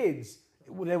we were kids,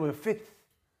 they were fifth,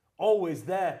 always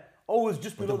there, always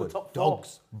just below the top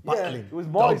dogs four. battling. It was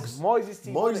Dogs. Moyes'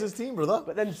 team. wasn't Moyes' it? team, brother.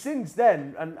 But then since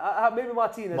then, and maybe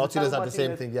Martinez. Martinez had the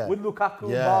same thing, yeah. With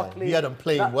Lukaku, Yeah, Barkley. he had them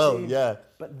playing that well, team. yeah.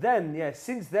 But then,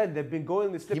 since then they've been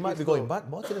going the slippery He might be slope. going back.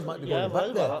 Martinez might be Yeah, going back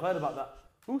well, there. I've heard about that.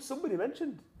 Who somebody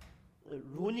mentioned?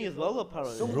 Rooney as well,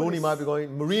 apparently. Rooney might be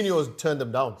going. Mourinho's turned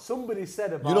them down. Somebody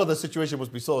said about. You know the situation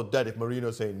must be so dead if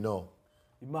Mourinho's saying no.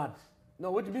 You're mad. No,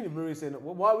 what do you mean if Mourinho's saying no?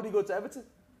 Why would he go to Everton?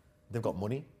 They've got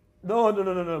money. No.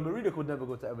 Mourinho could never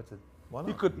go to Everton. Why not?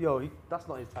 He could. That's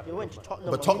not his type. He of went to club, man.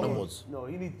 Tottenham. But Tottenham was. No,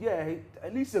 he needs.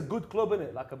 At least a good club in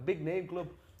it, like a big name club.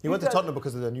 He went to Tottenham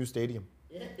because of the new stadium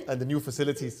and the new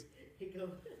facilities.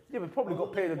 Yeah, but probably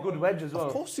got paid a good wedge as well.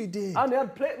 Of course he did. And he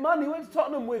had he went to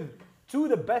Tottenham with two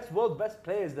of the world's best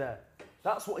players there.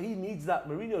 That's what he needs. That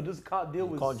Mourinho just can't deal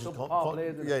with subpar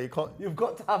players. Yeah, you can't. You've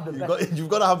got to have the best, You've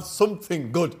got to have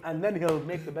something good. and then he'll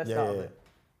make the best out of it.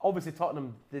 Obviously,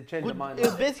 Tottenham they changed their mind. It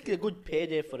was basically a good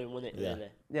payday for him, wasn't it? Yeah. Really?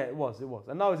 Yeah, it was.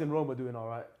 And now he's in Roma doing all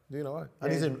right. You know, right?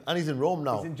 Yeah. And he's in Rome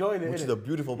now. He's enjoying it, which is innit? a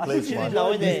beautiful I place, think man.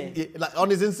 he's enjoying Like on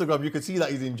his Instagram, you can see that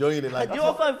he's enjoying it. Like You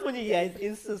know what I find funny? Yeah, his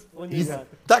Insta's funny. man.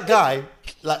 that guy,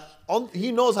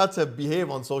 he knows how to behave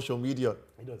on social media.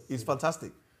 He does. He's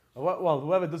fantastic. Well,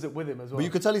 whoever does it with him as well. But you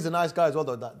could tell he's a nice guy as well.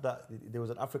 Though, that there was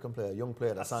an African player, a young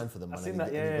player that signed for them. I've Man, seen and that,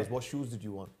 he yeah. goes, "What shoes did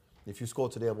you want? If you score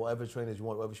today, whatever trainers you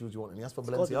want, whatever shoes you want." And he asked for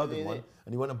Scored Balenciaga, today, man, innit?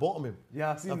 and he went and bought him.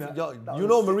 Yeah, I've seen that. You That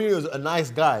know, was Mourinho's a nice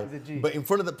guy, He's a G. but in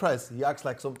front of the press, he acts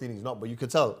like something he's not. But you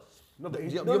could tell. No, but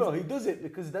You- he does it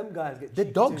because them guys get They're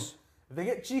cheeky dogs. To him. If they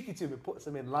get cheeky to him, it puts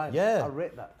them in line. Yeah. I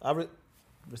rate that.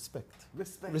 Respect.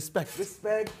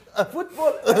 Respect.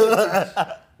 Football.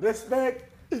 Respect.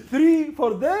 3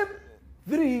 for them,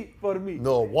 3 for me.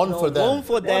 No, one for them. One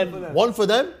for them. One for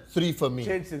them, 3 for me.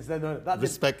 Changed since then. No, that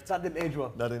Respect. That didn't age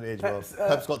well. That didn't age well. Pep's,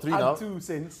 Pep's got 3 had now. 2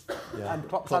 since. Yeah. And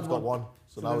Klopp's Klopp's had got 1.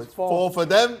 So now there's it's 4. 4 for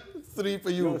them, 3 for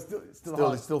you. No, it's still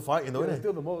hard. It's still fighting, though, Yeah, isn't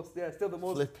still the most. Yeah, still the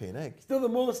most. Flipping egg. Still the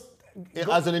most.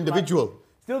 As an individual.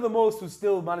 Still the most who's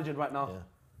still managing right now. Yeah.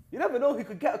 You never know. He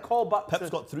could get a call back. Pep's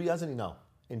got 3, hasn't he now,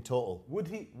 in total? Would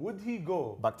he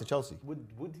go? Back to Chelsea.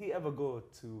 Would he ever go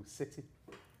to City?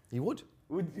 He would.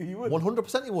 He would.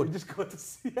 100% he He'd would. just go to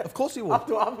City. Of course he would.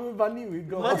 After with Van New, he'd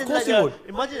go. Imagine Of course he would.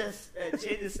 Imagine a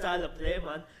change in style of play,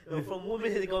 man. From 1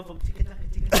 minute going from tiki-taka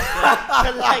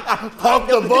to like Park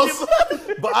the bus.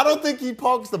 But I don't think he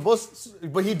parks the bus.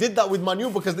 But he did that with Manu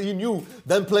because he knew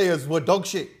them players were dog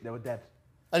shit. They were dead.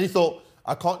 And he thought,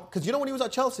 I can't. Because you know when he was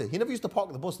at Chelsea, he never used to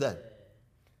park the bus then.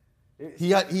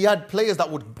 He had players that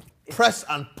would press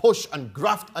and push and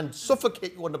graft and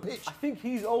suffocate you on the pitch. I think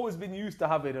he's always been used to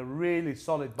having a really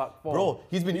solid back four. Bro,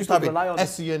 he's been You used to could having rely on-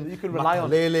 Essien, you could rely on.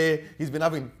 Makelele. He's been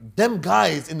having them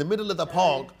guys in the middle of the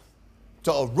park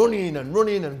running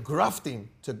and grafting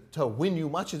to win you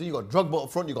matches. Then you got Drogba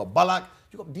up front, you got Ballack,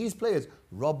 you got these players,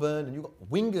 Robin, and you got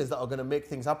wingers that are going to make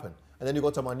things happen. And then you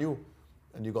go to Manu,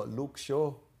 and you got Luke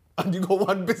Shaw, and you got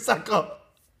Wan-Bissaka.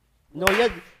 No,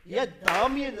 he had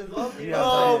Damian as well.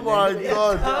 Oh my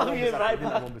God. Damian right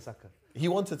back. He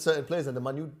wanted certain players, and the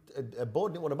Manu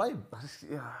board didn't want to buy him.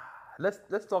 Yeah.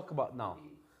 Let's talk about now.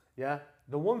 Yeah.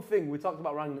 The one thing we talked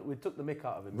about, we took the mick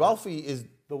out of him. Ralphie is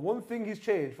The one thing he's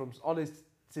changed from Ollie's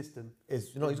system he's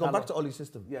gone back to Ollie's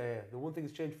system. Yeah. The one thing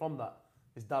he's changed from that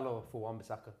is Dallo for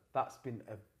Wan-Bissaka. That's been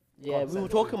a Yeah, we were godsend.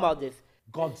 talking about this.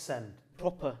 godsend.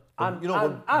 Proper. And you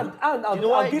know,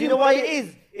 Do you know why it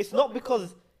is? It's not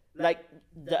because like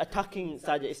the attacking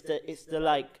side. It's the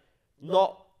like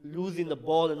not losing the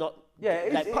ball and not. Yeah,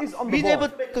 it is on the being ball. able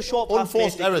to make a short pass.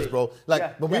 Unforced errors, bro.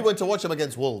 Like when we yeah. went to watch him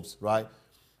against Wolves, right?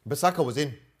 Bissaka was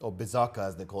in, or Bizarka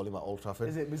as they call him at Old Trafford.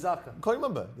 Is it Bizarka? Can't you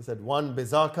remember? He said one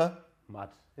Bizarka. Mad.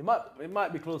 It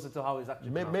might be closer to how it's actually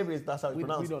pronounced. Maybe that's how it's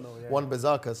pronounced. We don't know, yeah. One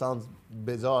Bizarka sounds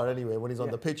bizarre anyway. When he's on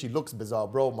the pitch, he looks bizarre,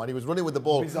 bro, man. He was running with the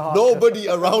ball. Bizarre. Nobody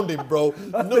around him, bro.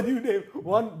 That's the new name.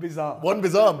 One Bizarre. One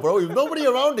bizarre, bro. Nobody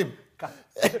around him.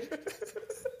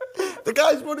 The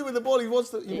guy's running with the ball. He wants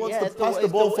to pass the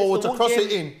ball forward to cross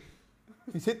it in.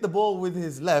 He's hit the ball with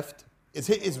his left. It's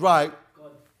hit his right.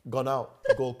 Gone out.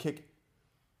 Goal kick.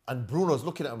 And Bruno's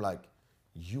looking at him like,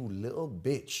 you little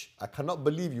bitch. I cannot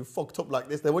believe you fucked up like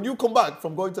this. Then when you come back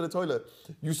from going to the toilet,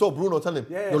 you saw Bruno tell him,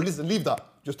 yo, listen, leave that.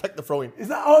 Just take the throw in. Is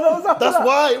that? Oh, that was after That's that?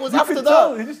 why. It was You after could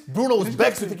that. tell. Bruno was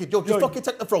vexed with thinking, yo, just fucking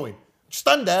take the throw in. Just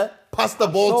stand there, pass the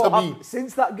ball to me.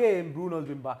 Since that game, Bruno's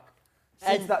been back.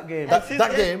 Since that game.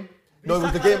 That game? No, it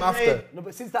was the game after. No,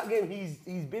 but since that game,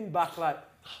 he's been back like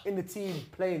in the team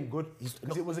playing good.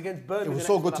 Because it was against Burnley. It was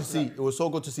so good to see. It was so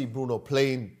good to see Bruno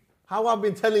playing. How I've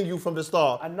been telling you from the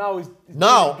start. And now he's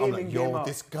I'm like, yo,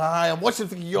 this guy. I'm watching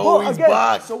thinking, yo, he's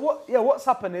back. So what's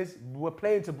happened is we're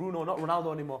playing to Bruno, not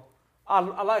Ronaldo anymore. I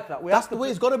like that. That's the way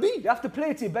it's got to be. You have to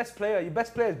play to your best player. Your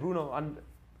best player is Bruno. And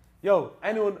yo,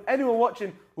 anyone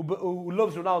watching who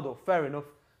loves Ronaldo, fair enough.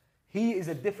 He is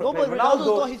a different player. No, but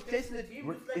Ronaldo's got his place in the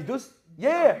team. He does.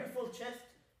 Yeah. Beautiful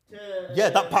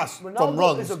chest. That pass from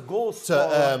Ronaldo is Ron's a goal to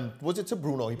scorer. was it to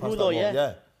Bruno? He passed Bruno, that ball.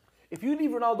 Yeah. If you leave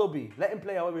Ronaldo be, let him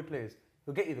play however he plays,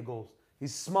 he'll get you the goals.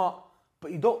 He's smart,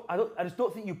 but I just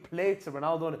don't think you play to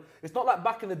Ronaldo. It's not like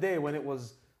back in the day when he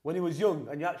was young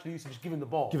and you actually used to just give him the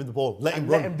ball. Give him the ball. Let him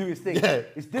Let him do his thing. Yeah.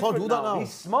 It's different Can't do that now.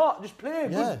 He's smart. Just play a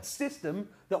good system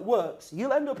that works.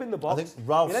 He'll end up in the box. I think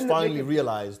Ralph's finally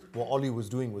realised what Ollie was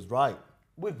doing was right.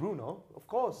 With Bruno, of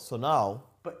course. So now,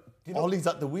 But you know, Ollie's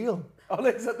at the wheel.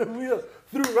 Ollie's at the wheel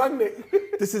through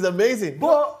Rangnick. This is amazing.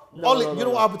 But Ollie, you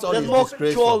know what happened to Ollie? There's more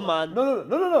Disgraceful. control, man.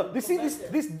 No. This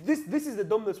is the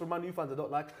dumbness from Man U fans I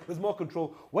don't like. There's more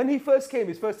control. When he first came,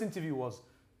 his first interview was,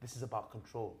 this is about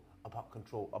control, about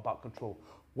control, about control.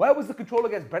 Where was the control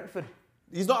against Brentford?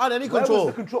 He's not had any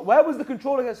control. Where was the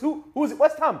control against who? Who was it?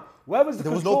 West Ham. Where was the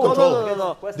control? There was no control.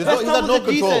 No. West He's Ham had no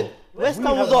control. West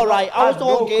Ham was alright. I was the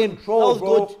whole game. That was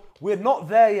good. We're not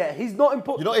there yet. He's not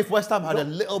important. You know, if West Ham had a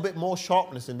little bit more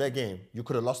sharpness in their game, you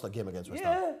could have lost that game against West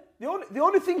Ham. Yeah. The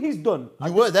only thing he's done.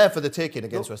 You were there for the taking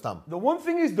against West Ham. The one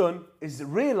thing he's done is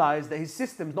realise that his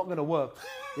system's not going to work.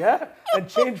 Yeah? And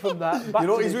change from that. Back You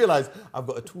know to what he's this. realised? I've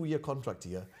got a 2-year contract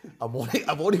here. I've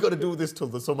only got to do this till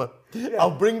the summer.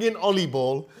 I'll bring in Ollie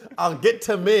Ball. I'll get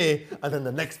to May, and then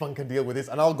the next man can deal with this.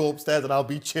 And I'll go upstairs and I'll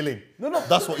be chilling. No.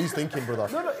 That's what he's thinking,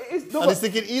 brother. No, it is. And he's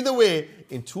thinking either way,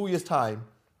 in 2 years' time,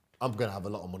 I'm going to have a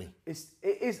lot of money. It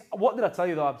is. What did I tell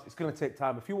you though? It's going to take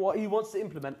time. If what he wants to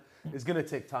implement, it's going to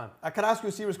take time. I can ask you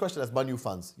a serious question as Man U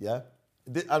fans, yeah?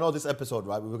 I know this episode,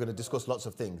 right? We were going to discuss lots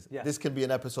of things. Yeah. This can be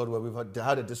an episode where we've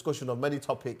had a discussion on many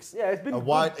topics. Yeah, it's been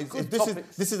good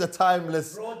topics. This is a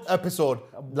timeless episode.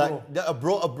 A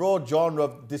broad genre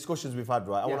of discussions we've had,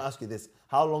 right? I want to ask you this.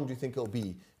 How long do you think it'll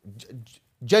be?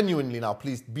 Genuinely now,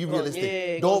 please, be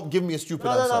realistic. Don't give me a stupid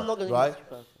answer. No, I'm not going to right?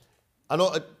 give you a stupid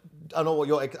answer. I know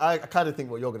what I kind of think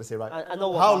what you're going to say, right? I know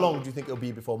what How long do you think it'll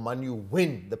be before Man U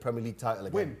win the Premier League title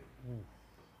again? Win.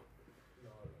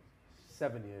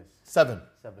 7 years. 7.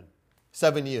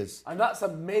 7 years. And that's a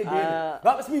maybe.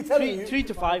 That's me telling you. 3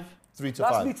 to 5. 3 to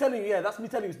That's 5. me telling you. Yeah, that's me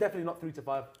telling you. It's definitely not 3 to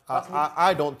 5.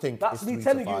 I don't think That's it's me 3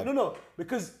 telling to 5. you. No,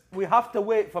 because we have to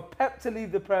wait for Pep to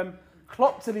leave the Prem,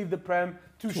 Klopp to leave the Prem,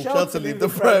 Tuchel to leave the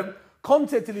Prem,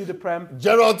 Conte to leave the Prem,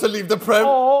 Gerrard to leave the Prem.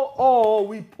 or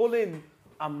we pull in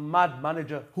a mad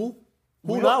manager. Who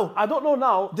now? I don't know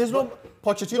now. There's no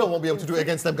Pochettino won't be able to do it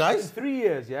against them In guys. 3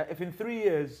 years, yeah. If in 3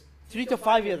 years, 3 to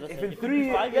 5 years. if in 3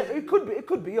 years, yeah, it could be. It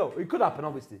could happen.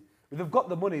 Obviously, they've got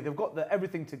the money. They've got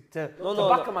everything to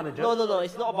back a manager. No.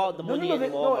 It's not about the money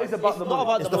anymore. No, it's about the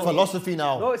money. It's the philosophy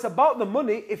now. No, it's about the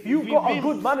money. If you've got a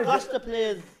good manager, That's the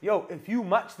players. if you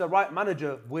match the right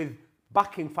manager with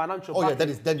backing, financial Oh, yeah,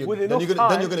 backing, then you're with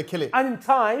gonna kill it. And in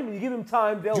time, you give him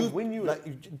time, they'll win you. Like,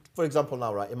 for example,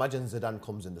 now, right? Imagine Zidane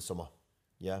comes in the summer,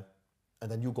 yeah,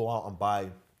 and then you go out and buy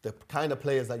the kind of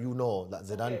players that you know that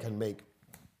Zidane can make.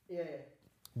 Yeah.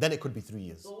 Then it could be 3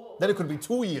 years. Then it could be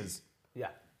 2 years. Yeah.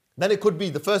 Then it could be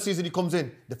the first season he comes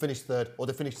in, they finish third or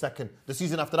they finish second. The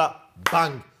season after that,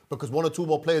 bang, because 1 or 2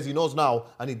 more players he knows now,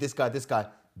 I need this guy,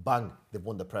 bang, they've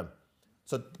won the Prem.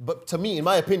 So, but to me, in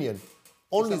my opinion,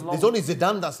 There's only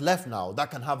Zidane that's left now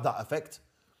that can have that effect.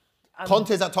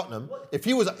 Conte's at Tottenham.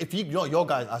 Your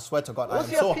guys, I swear to God, I am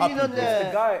so happy.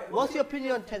 What's your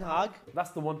opinion on Ten Hag?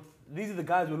 That's the one. These are the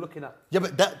guys we're looking at. Yeah,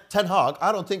 but Ten Hag,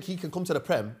 I don't think he can come to the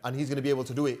Prem and he's going to be able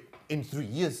to do it in 3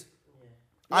 years.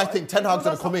 Yeah. I think Ten Hag's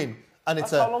going to come in and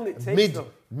it's a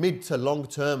mid to long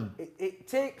term it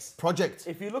takes project.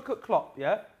 If you look at Klopp,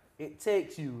 it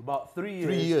takes you about 3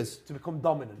 years to become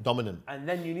dominant. And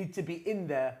then you need to be in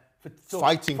there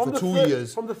fighting for 2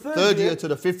 years. From the third year to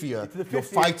the fifth year, you're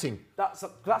fighing. That's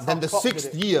then the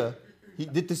sixth year,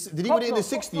 did he win it in the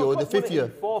sixth year or the fifth year?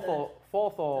 Fourth,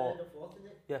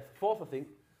 I think.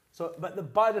 So,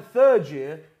 but by the third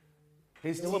year,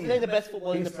 his team were playing the best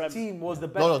football in the Prem. His team was the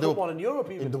best football in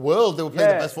Europe, even in the world. They were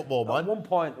playing the best football, man. At one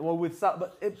point, well, with Salah,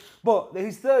 but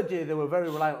his third year, they were very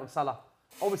reliant on Salah.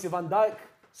 Obviously, Van Dijk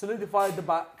solidified the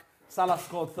back. Salah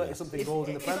scored 30-something goals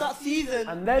in the Prem. It's that season,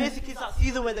 and then basically it's that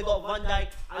season where they got Van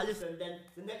Dijk, Alisson, then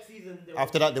the next season...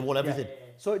 After that, they won everything.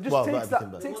 So it just takes that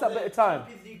bit of time.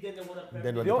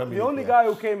 The only guy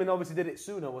who came in obviously did it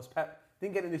sooner was Pep.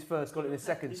 Didn't get in his first, got it in his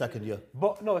second. Second year.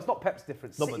 But no, it's not Pep's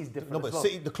different. City's different. No, but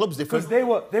City, the club's different.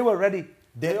 Because they were ready.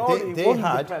 They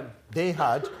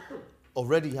had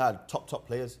already had top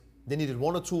players. They needed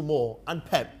one or two more, and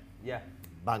Pep. Yeah.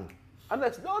 Bang. And they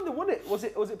won it. Was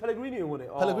it Pellegrini who won it?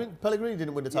 Pellegrini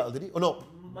didn't win the title, did he? Oh no,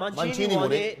 Mancini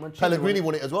won it. Pellegrini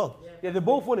won it as well. Yeah, they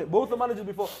both won it. Both the managers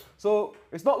before. So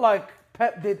it's not like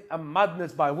Pep did a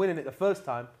madness by winning it the first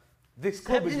time. This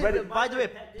club is ready. By the way,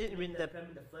 Pep didn't win the Premier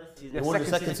the first season. They won the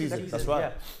second season. That's right.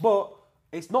 Yeah. But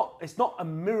it's not a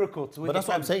miracle to win. But that's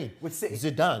what I'm saying. With City,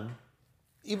 Zidane,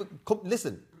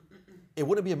 listen, it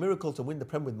wouldn't be a miracle to win the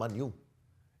Prem with Man U.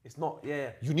 It's not. Yeah.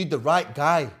 You need the right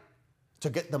guy to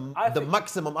get the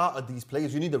maximum out of these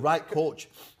players. You need the right coach.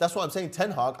 That's what I'm saying.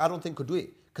 Ten Hag, I don't think could do it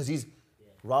because he's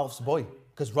Ralph's boy.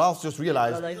 Because Ralph's just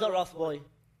realised. No, he's not Ralph's boy.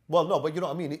 Well, no, but you know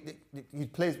what I mean. He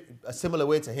plays a similar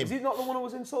way to him. Is he not the one who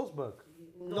was in Salzburg?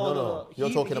 No. You're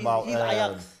talking about he's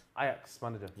Ajax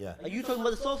manager. Yeah. Are you talking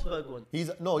about the Salzburg one?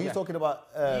 He's talking about.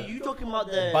 You talking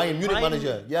about the Bayern Munich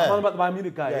manager? Yeah. I'm on about the Bayern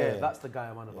Munich guy. Yeah, that's the guy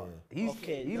I'm on about. Yeah.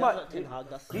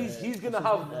 He's gonna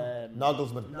have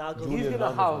Nagelsmann. He's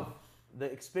gonna have the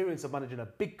experience of managing a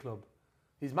big club.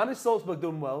 He's managed Salzburg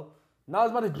done well. Now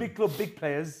he's managed big club, big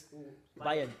players.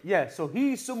 Bayern. Yeah, so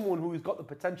he's someone who's got the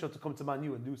potential to come to Man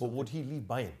U and do something. But would he leave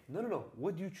Bayern? No.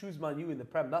 Would you choose Man U in the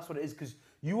Prem? That's what it is. Because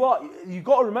you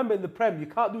got to remember in the Prem, you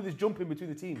can't do this jumping between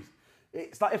the teams.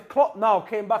 It's like if Klopp now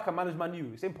came back and managed Man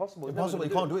U, it's impossible. You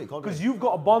can't do it. Because you've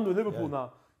got a bond with Liverpool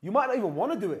now. You might not even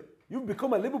want to do it. You've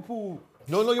become a Liverpool.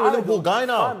 No, you're a Liverpool guy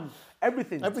now. Fan,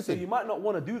 everything. So you might not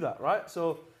want to do that, right?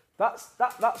 So that's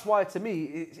why to me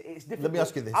it's different. Let me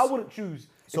ask you this. I wouldn't choose.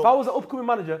 If I was an upcoming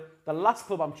manager, the last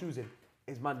club I'm choosing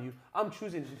is Man U. I'm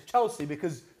choosing Chelsea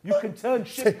because you can turn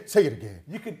shit. Say it again.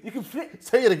 You can flip.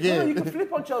 Say it again. No, you can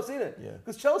flip on Chelsea, innit? Yeah.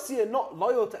 Because Chelsea are not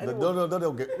loyal to anyone. No,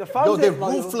 they're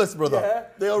ruthless, brother. Yeah.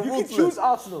 They are ruthless. You can choose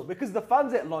Arsenal because the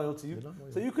fans ain't loyal to you.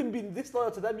 So you can be this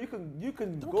loyal to them. You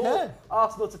can go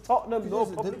Arsenal to Tottenham.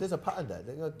 There's a pattern there.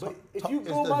 If you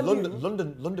go Man U,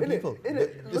 London people.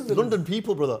 It's London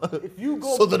people, brother. If you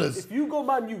go Southerners. If you go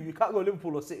Man U, you can't go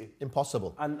Liverpool or City.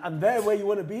 Impossible. And they're where you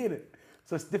want to be in it.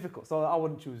 So it's difficult. So I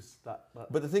wouldn't choose that.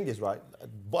 But the thing is, right? I'm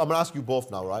gonna ask you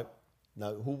both now, right?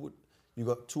 Now, you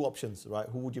got two options, right?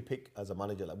 Who would you pick as a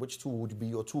manager? Like, which two would be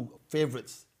your two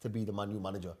favourites to be the Man U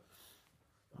manager?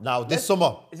 Now, this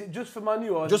summer. Is it just for Man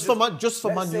U or just for Man U? Let's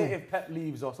say if Pep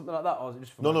leaves or something like that, or is it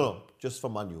just for Man U? No, just for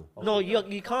Man U. No,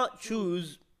 you can't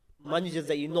choose managers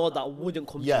that you know that wouldn't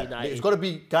come to United. Yeah, it's got to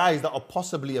be guys that are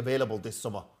possibly available this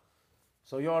summer.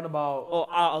 So you're on about or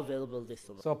are available this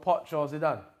summer. So Poch or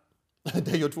Zidane.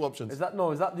 They're your two options. Is that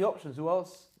the options? Who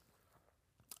else?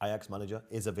 Ajax manager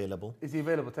is available. Is he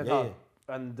available? Ten Hag.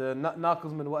 And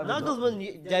Nagelsmann, whatever.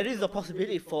 Nagelsmann, there is a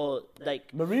possibility for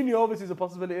like. Mourinho obviously is a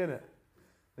possibility, isn't it?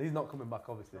 He's not coming back,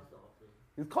 obviously.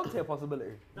 Is Conte a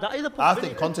possibility? That is a possibility. I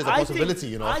think Conte's a possibility,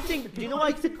 you know. I think, do you know why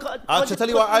I think to tell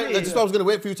you why, I was going to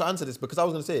wait for you to answer this because I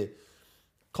was going to say,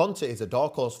 Conte is a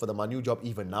dark horse for the Man U job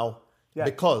even now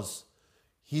because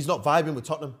he's not vibing with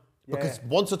Tottenham. Because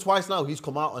once or twice now, he's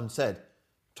come out and said,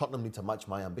 Tottenham need to match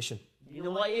my ambition. You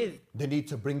know what it is? They need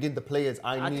to bring in the players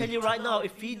I need. I tell you right now,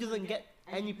 if he doesn't get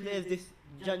any players this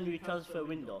January transfer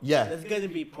window, there's going to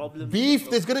be problems.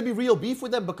 There's going to be real beef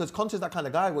with them because Conte's that kind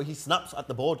of guy where he snaps at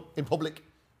the board in public.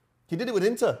 He did it with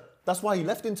Inter. That's why he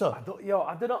left Inter. I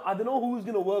don't know who's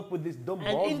going to work with this dumb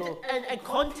ball. And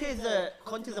Conte's a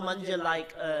manager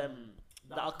like...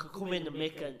 that could come in and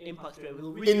make an impact straight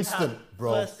away. Instant,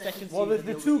 bro. First, second well, there's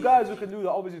the two guys who can do that.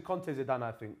 Obviously, Conte, Zidane,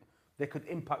 I think. They could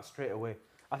impact straight away.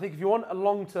 I think if you want a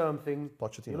long-term thing,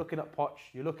 Pochettino. you're looking at Poch,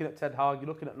 you're looking at Ten Hag, you're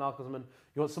looking at Nagelsmann.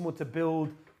 You want someone to build,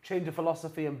 change the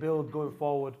philosophy and build going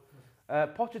forward.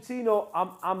 Pochettino,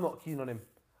 I'm not keen on him.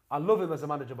 I love him as a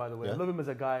manager, by the way. I love him as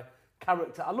a guy,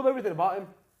 character. I love everything about him.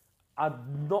 I've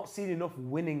not seen enough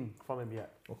winning from him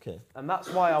yet. Okay. And that's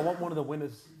why I want one of the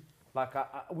winners. Like,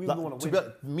 we want to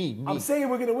win. Me. I'm saying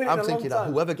we're going to win in a long time. I'm thinking that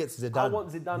whoever gets Zidane, I want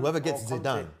Zidane whoever gets or Conte.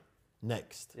 Zidane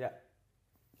next. Yeah.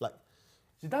 Like,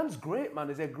 Zidane's great, man.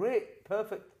 He's a great,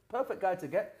 perfect guy to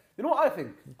get. You know what I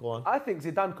think? Go on. I think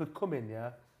Zidane could come in,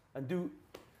 and do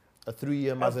a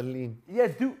 3-year Mazzolini. Yeah,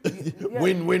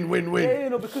 Win.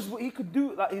 Yeah, because what he could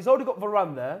do, like, he's already got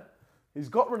Varane there. He's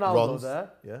got Ronaldo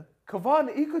there. Yeah.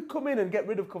 Cavani, he could come in and get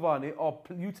rid of Cavani or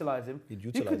utilise him.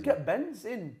 He could get Benz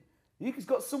in. He's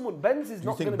got someone. Benz is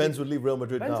not going to be... Do you think Benz would leave Real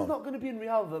Madrid now? Benz is not going to be in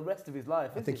Real the rest of his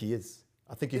life, I think he is.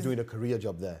 I think he's doing a career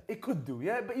job there. He could do,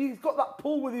 yeah. But he's got that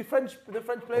pull with the French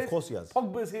players. Of course he has.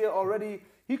 Pogba's here already.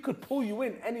 He could pull you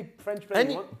in. Any French player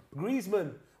you want.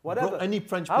 Griezmann, whatever. Bro, any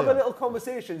French player. Have a little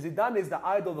conversation. Zidane is the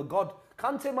idol, the god.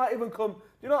 Kante might even come.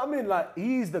 You know what I mean? Like,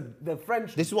 he's the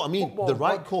French. This is what I mean. The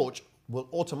right god. coach will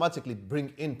automatically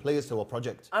bring in players to a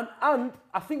project. And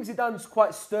I think Zidane's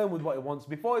quite stern with what he wants.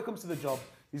 Before he comes to the job,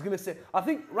 he's going to say... I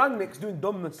think Rangnick's doing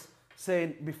dumbness,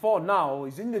 saying before now,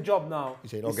 he's in the job now.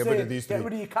 He's saying, get rid of these three. Get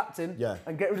rid of your captain Yeah.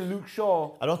 and get rid of Luke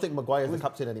Shaw. I don't think Maguire's the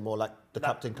captain anymore, like the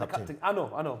captain. I know.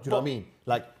 Do you know what I mean?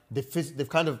 Like, they've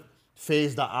kind of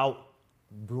phased that out.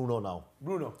 Bruno now.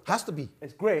 Bruno. Has to be.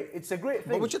 It's great. It's a great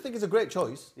thing. But which I think is a great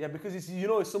choice. Yeah, because it's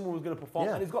someone who's going to perform,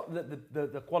 and he's got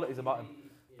the qualities about him.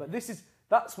 But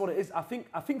that's what it is. I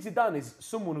think Zidane is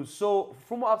someone who's so,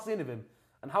 from what I've seen of him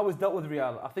and how he's dealt with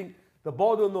Real, I think the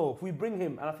board will know if we bring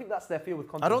him, and I think that's their fear with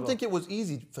Conte. I don't think it was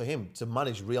easy for him to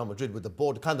manage Real Madrid with the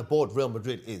board, the kind of board Real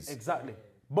Madrid is. Exactly.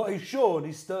 But he's showed,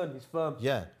 he's stern, he's firm.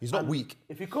 Yeah, he's not weak.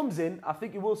 If he comes in, I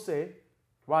think he will say,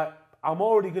 right, I'm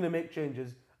already going to make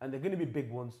changes, and they're going to be big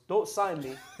ones. Don't sign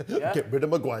me. Yeah? Get rid of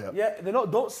Maguire. Yeah,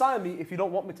 don't sign me if you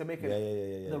don't want me to make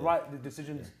the right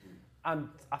decisions. Yeah. And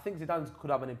I think Zidane could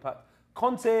have an impact.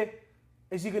 Conte,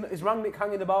 is Rangnick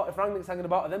hanging about? If Rangnick's hanging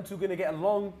about, are them two going to get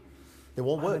along? They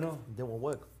won't work. They won't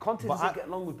work. Conte doesn't get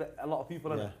along with a lot of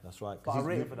people. Yeah, that's right. But I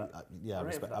rate him for that.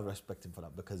 I respect him for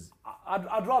that because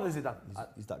I'd rather Zidane.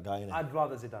 He's that guy, innit? I'd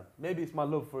rather Zidane. Maybe it's my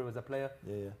love for him as a player.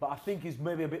 Yeah. But I think he's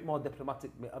maybe a bit more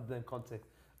diplomatic than Conte.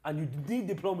 And you need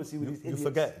diplomacy with these idiots. You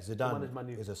forget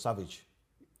Zidane is a savage.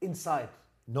 Inside.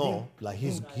 No, like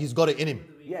he's got it in him.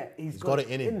 Yeah, he's got it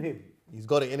in him. He's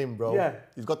got it in him, bro. Yeah.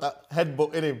 He's got that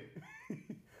headbutt in him.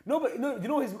 But you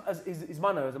know his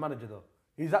manner as a manager though.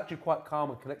 He's actually quite calm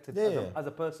and collected as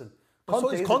a person. So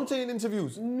is Conte in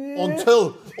interviews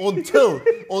until you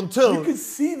can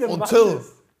see the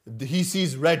madness. He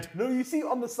sees red. No, you see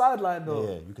on the sideline though.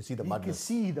 Yeah, you can see the madness.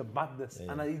 You can see the madness,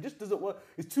 and he just doesn't work.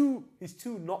 He's too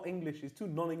not English. He's too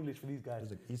non-English for these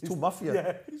guys. He's too mafia.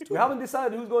 Yeah, we haven't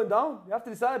decided who's going down. You have to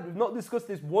decide. We've not discussed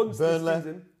this once this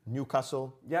season.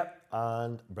 Newcastle. Yep.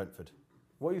 And Brentford.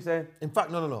 What are you saying? In fact,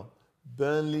 no.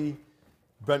 Burnley,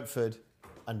 Brentford,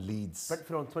 and Leeds.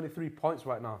 Brentford on 23 points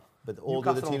right now. But all the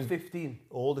other teams, 15.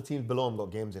 All the teams below them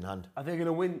got games in hand. Are they going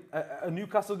to win?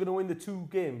 Newcastle going to win the 2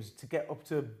 games to get up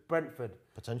to Brentford?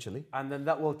 Potentially. And then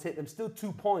that will take them still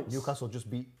 2 points. Newcastle just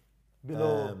beat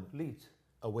below Leeds.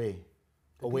 Away.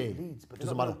 Leeds, but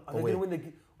doesn't matter. Are they going to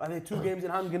win are they 2 games in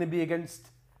hand going to be against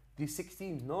these 6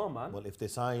 teams? No, man. Well, if they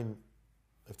sign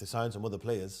some other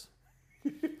players.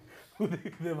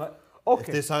 Okay. If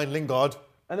they sign Lingard.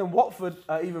 And then Watford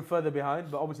are even further behind,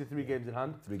 but obviously 3 games in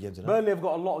hand. 3 games in hand. Burnley have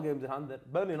got a lot of games in hand.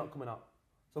 Burnley are not coming out.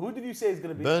 So who did you say is going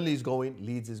to be? Burnley's going,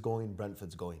 Leeds is going,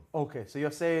 Brentford's going. Okay, so you're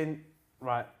saying,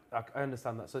 right, I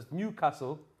understand that. So it's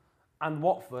Newcastle and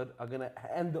Watford are going to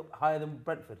end up higher than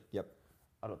Brentford? Yep.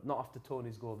 Not after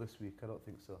Tony's goal this week, I don't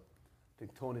think so. I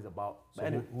think Tony's about. So but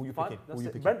anyway, who are you picking? Who are you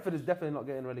picking? Brentford is definitely not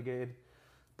getting relegated.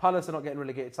 Palace are not getting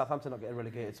relegated. Southampton not getting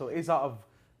relegated. So it is out of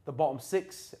the bottom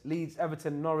 6. Leeds,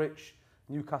 Everton, Norwich,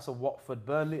 Newcastle, Watford,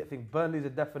 Burnley. I think Burnley's a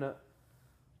definite.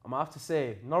 I'm going to have to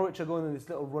say, Norwich are going on this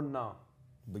little run now.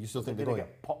 But you still think they're going to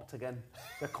get popped again.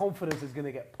 Their confidence is going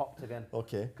to get popped again.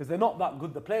 Okay. Because they're not that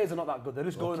good. The players are not that good. They're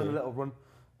just going on a little run.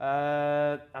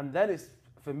 And then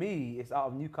for me, it's out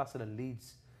of Newcastle and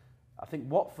Leeds. I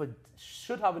think Watford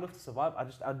should have enough to survive.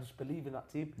 I just believe in that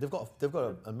team. They've got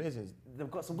an amazing. They've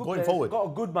got some good going players. forward. They've got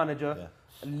a good manager.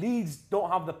 Yeah. Leeds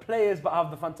don't have the players, but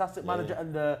have the fantastic manager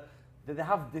and they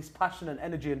have this passion and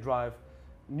energy and drive.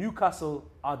 Newcastle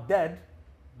are dead,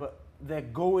 but they're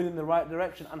going in the right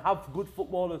direction and have good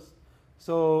footballers.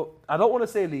 So I don't want to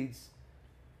say Leeds,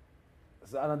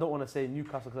 and I don't want to say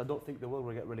Newcastle because I don't think they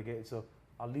will get relegated. So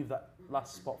I'll leave that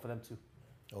last spot for them too.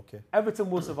 Okay. Everton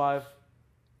will survive.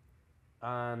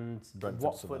 And Brentford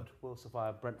Watford will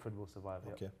survive. Brentford will survive.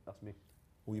 Okay. Yep, that's me.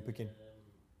 Who are you picking?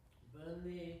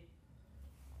 Burnley,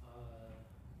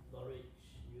 Norwich,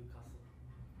 Newcastle.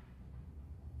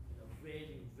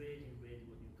 Really, really, really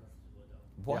good Newcastle to go down.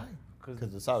 Why?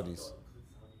 Because the Saudis.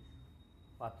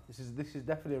 But this is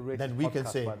definitely a racist Then we podcast, can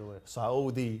say by the way.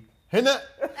 Saudi. Hinna.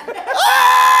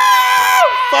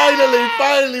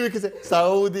 Finally, we can say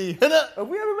Saudi. Hinna. Have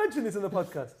we ever mentioned this in the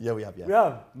podcast? Yeah, we have. Yeah. We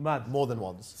have. Mad. More than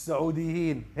once. Saudi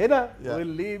in. Hinna. Yeah. Will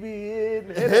leave me in.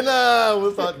 Hinna.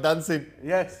 We'll start dancing.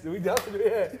 Yes, we definitely.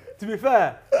 Yeah. To be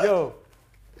fair, yo,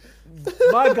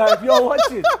 my guy, if you're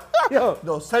watching, yo.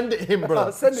 No, send it him,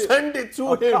 brother. Send it to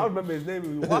I him. can't remember his name.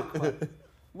 He was whack, man.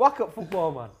 Whack up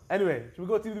football, man. Anyway, should we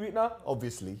go team of the week now?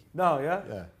 Obviously. No, yeah?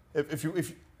 Yeah.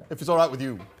 If it's all right with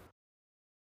you.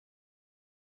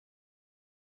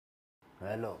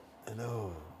 Hello.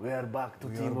 Hello. We are back to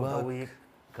We Team are of the back. Week.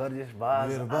 Kurdish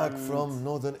Baz. We're back from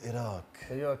northern Iraq.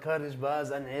 Your Kurdish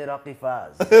Baz and Iraqi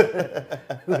Faz.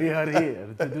 We are here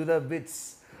to do the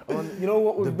bits. You know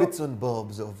what The we've bits and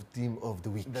bobs of team of the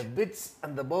week. The bits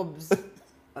and the bobs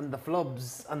and the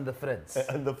flobs and the threads.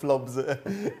 And the flubs.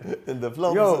 And the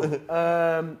flubs.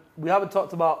 Yo, we haven't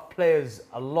talked about players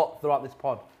a lot throughout this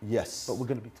pod, Yes. but we're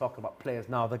going to be talking about players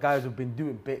now. The guys have been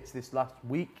doing bits this last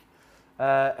week.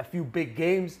 A few big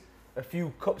games, a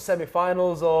few cup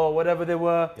semi-finals or whatever they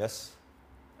were. Yes.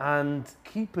 And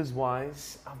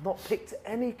keepers-wise, I've not picked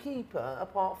any keeper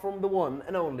apart from the one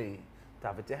and only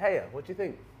David De Gea. What do you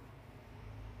think?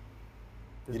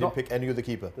 You didn't pick any other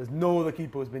keeper? There's no other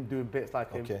keeper who's been doing bits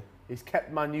like him. Okay. He's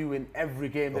kept Man U in every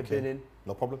game they've been in.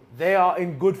 No problem. They are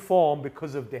in good form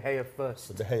because of De Gea first.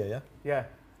 So De Gea, yeah? Yeah.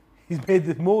 He's made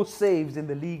the most saves in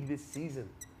the league this season.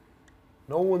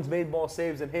 No one's made more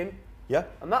saves than him. Yeah.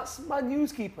 And that's Man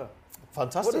U's keeper.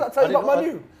 Fantastic. What does that tell you about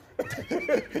Man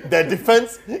U? Their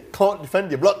defence can't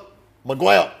defend your blood.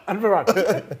 Maguire. And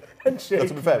Varane. And Shea.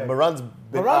 To be fair, Moran's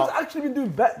been Varane's out. actually been doing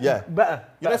better. Yeah. Better.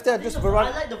 You know, if they're just Varane.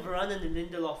 I like the Varane and the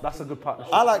Lindelof. That's a good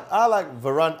partnership. I like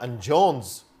Varane and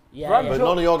Jones. Yeah, Varane, yeah. But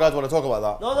none of your guys want to talk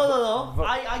about that. No.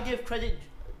 I give credit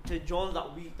to Jones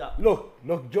that week.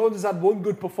 Look, Jones has had one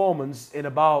good performance in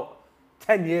about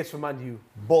 10 years for Man U.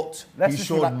 But Let's he just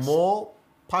showed relax. more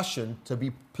passion to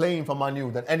be playing for Man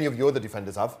U than any of your other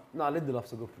defenders have. Nah,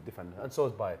 Lindelof's a good defender, and so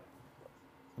is Baye.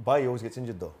 Bailly always gets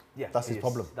injured though. Yeah, That's he his is.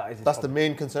 problem. That is his That's problem. the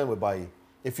main concern with Bailly.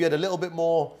 If he had a little bit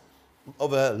more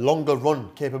of a longer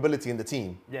run capability in the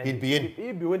team, Yeah, he'd be in.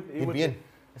 He'd be in. He'd be in.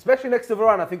 Especially next to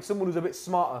Varane, I think someone who's a bit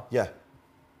smarter Yeah.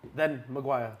 than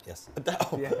Maguire. Yes.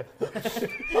 Yeah.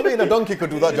 I mean, a donkey could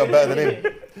do that job better than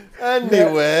him.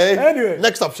 Anyway. Anyway.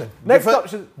 Next option. Next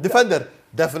option. Defender.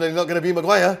 Definitely not going to be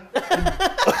Maguire.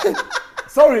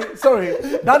 Sorry.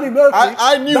 Danny Murphy.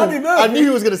 I knew. Danny Murphy. I knew he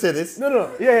was going to say this.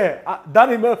 No. Yeah.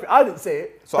 Danny Murphy. I didn't say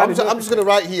it. So Danny I'm just going to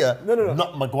write here. No.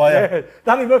 Not Maguire. Yeah.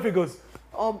 Danny Murphy goes,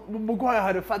 Maguire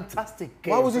had a fantastic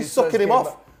game. Why was he his sucking first him game off?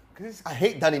 back." 'Cause he's- I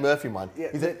hate Danny Murphy, man. Yeah,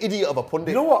 He's an idiot of a pundit.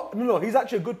 You know what? No, he's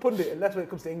actually a good pundit, unless when it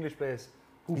comes to English players.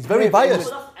 who He's play very for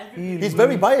biased. England. He's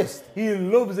very biased. He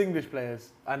loves English players.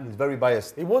 And He's very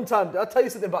biased. in one time, I'll tell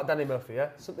you something about Danny Murphy, yeah?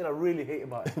 Something I really hate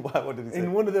about him. What did he say?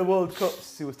 In one of the World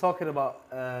Cups, he was talking about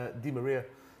Di Maria.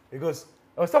 He goes,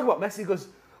 I was talking about Messi. He goes,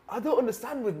 I don't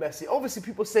understand with Messi. Obviously,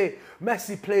 people say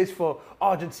Messi plays for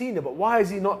Argentina, but why is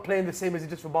he not playing the same as he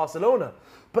does for Barcelona?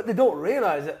 But they don't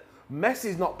realise that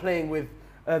Messi's not playing with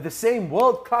the same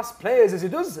world-class players as he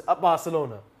does at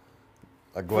Barcelona.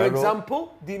 Aguero. For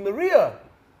example, Di Maria.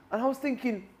 And I was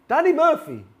thinking, Danny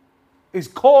Murphy is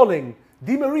calling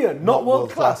Di Maria not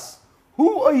world-class.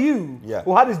 Who are you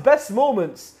who had his best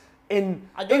moments in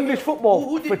English football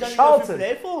who did for Danny Charlton?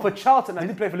 Murphy play for? For Charlton, and he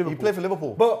did play for Liverpool. He played for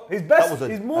Liverpool. But his best, That was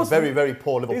his a most very, very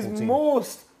poor Liverpool his team.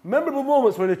 most memorable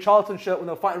moments were in a Charlton shirt when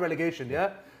they were fighting relegation.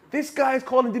 Yeah, this guy is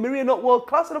calling Di Maria not world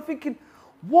class, and I'm thinking,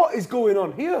 what is going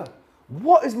on here?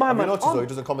 What is my Have you man noticed on? though, he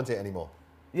doesn't commentate anymore.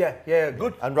 Yeah,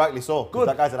 good. And rightly so. 'Cause Good.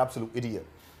 that guy's an absolute idiot.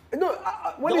 No,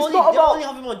 when They it's only, not they about only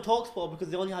have him on TalkSport because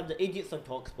they only have the idiots on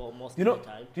TalkSport most you know, of the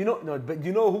time. do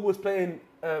you know who was playing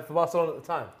for Barcelona at the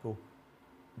time? Who?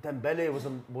 Dembele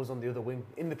was on the other wing.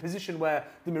 In the position where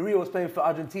Di Maria was playing for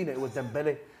Argentina, it was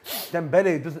Dembele.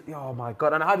 Dembele doesn't... Oh, my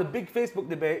God. And I had a big Facebook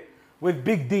debate with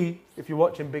Big D, if you're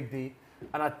watching Big D,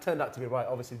 and I turned out to be right,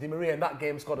 obviously. Di Maria in that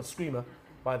game scored a screamer,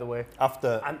 by the way.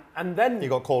 After And then... he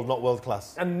got called not world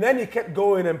class. And then he kept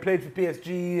going and played for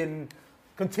PSG and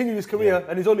continued his career,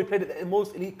 and he's only played at the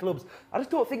most elite clubs. I just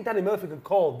don't think Danny Murphy can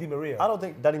call Di Maria. I don't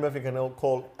think Danny Murphy can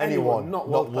call anyone not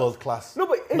world class. No,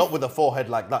 but if- not with a forehead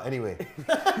like that anyway.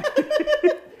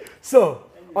 So,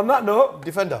 On that note,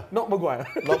 Defender. not Maguire.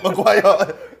 Not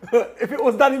Maguire. If it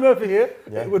was Danny Murphy here,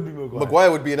 it would be Maguire.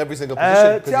 Maguire would be in every single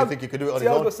position because you think he could do it on his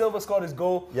own. Thiago Silva scored his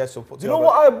goal. Yeah, so do you know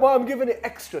why I'm giving it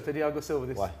extra to Thiago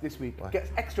Silva this week? Why?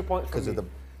 Gets extra points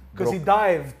because he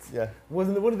dived. Yeah.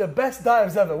 Wasn't one of the best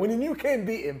dives ever. When he knew Kane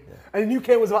beat him and he knew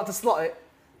Kane was about to slot it.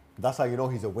 That's how you know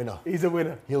he's a winner. He's a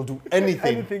winner. He'll do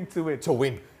anything to win. To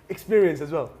win. Experience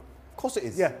as well. Of course it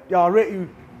is. Yeah, I rate you.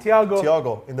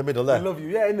 Thiago in the middle there. I love you.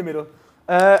 Yeah, in the middle.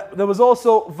 There was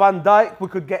also Van Dijk we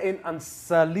could get in and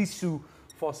Salisu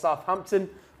for Southampton.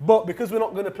 But because we're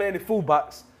not going to play any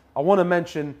fullbacks, I want to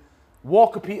mention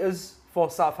Walker-Peters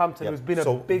for Southampton, who's been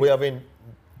a big... So we have in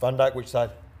Van Dijk, which side?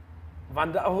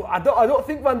 Van Dijk, I don't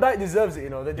think Van Dijk deserves it, you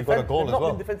know. He got a goal as well. They've not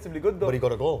been defensively good, though. But he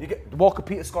got a goal.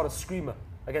 Walker-Peters scored a screamer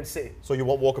against City. So you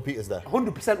want Walker-Peters there?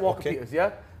 100% Walker-Peters,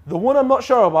 yeah? The one I'm not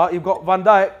sure about, you've got Van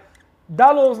Dijk.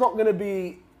 Dallow's not going to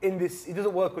be in this... He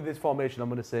doesn't work with this formation, I'm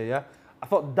going to say, yeah? I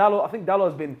think Dallo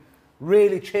has been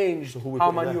really changed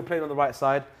how Man U are playing on the right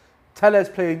side. Tellez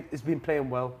has been playing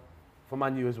well for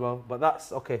Man U as well, but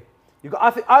that's okay.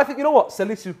 I think you know what?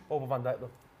 Salisu over Van Dijk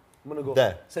though. I'm gonna go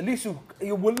there. Salisu.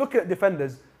 You will look at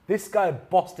defenders. This guy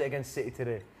bossed it against City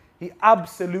today. He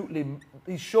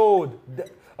showed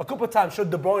a couple of times. Showed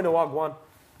De Bruyne Wagwan.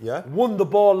 Yeah. Won the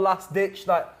ball last ditch.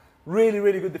 Like really,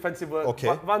 really good defensive work.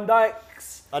 Okay. Van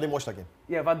Dijk's. I didn't watch that game.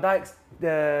 Yeah, Van Dijk's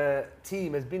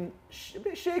team has been a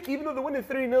bit shaky, even though they're winning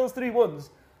 3-0s, 3-1s.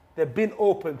 They've been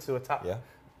open to attack. Yeah.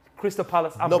 Crystal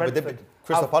Palace and Brentford.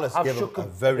 Crystal Palace gave them a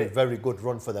very, very good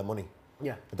run for their money.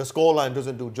 Yeah. The scoreline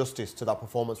doesn't do justice to that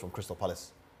performance from Crystal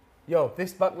Palace. Yo,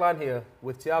 this back line here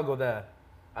with Thiago there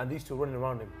and these two running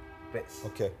around him, bits.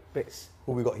 Okay. Bits.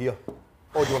 Who we got here?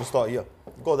 Or do you want to start here?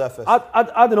 Go there first.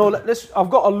 I don't know. I've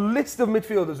got a list of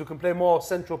midfielders who can play more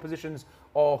central positions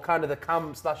or kind of the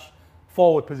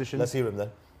cam/forward positions. Let's hear him then.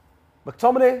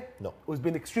 McTominay, no, who's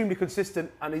been extremely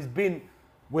consistent, and he's been,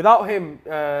 without him,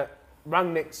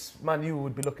 Rangnick's Man U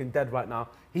would be looking dead right now.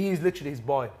 He is literally his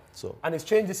boy. And he's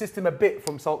changed the system a bit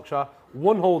from Solskjaer.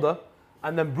 One holder,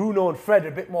 and then Bruno and Fred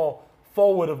a bit more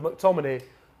forward of McTominay,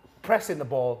 pressing the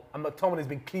ball, and McTominay's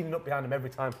been cleaning up behind him every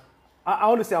time.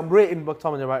 Honestly, I'm rating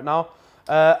McTominay right now.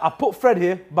 I put Fred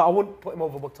here, but I wouldn't put him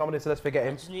over McTominay, so let's forget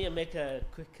him. I just need to make a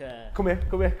quick... Come here.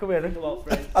 Think about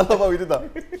Fred. I love how we did that.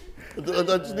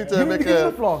 I just need to make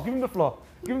Give him the floor.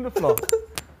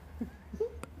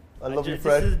 I love you,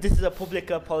 Fred. This is a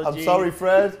public apology. I'm sorry,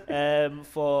 Fred.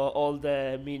 For all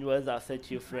the mean words I said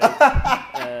to you, Fred.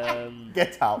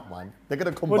 Get out, man. They're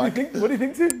going to come back. What do you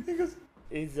think, Tim?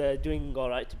 He's doing all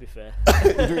right, to be fair.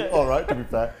 He's doing all right, to be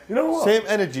fair. You know what? Same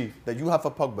energy that you have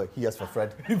for Pogba, he has for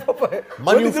Fred.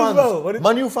 Man U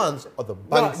fans are the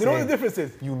bank. You know what the difference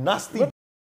is? You nasty.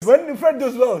 When Fred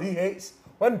does well, he hates.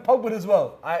 When Pogba does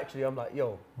well, I'm like,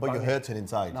 yo. But you're hurting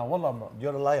inside. No, wallah, I'm not.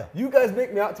 You're a liar. You guys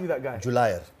make me out to be that guy. You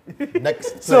liar.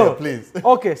 Next player, please.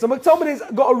 Okay, so McTominay's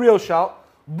got a real shout.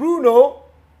 Bruno,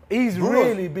 he's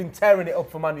really been tearing it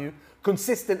up for Man U.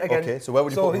 Consistent again. Okay, so where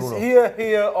would you put Bruno? So he's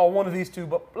here, or one of these two,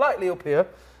 but lightly up here.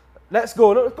 Let's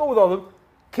go with all of them.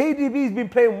 KDB's been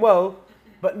playing well,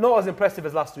 but not as impressive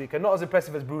as last week, and not as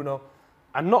impressive as Bruno,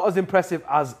 and not as impressive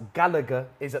as Gallagher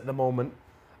is at the moment,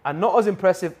 and not as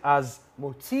impressive as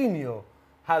Moutinho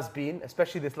has been,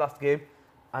 especially this last game,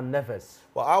 and Neves.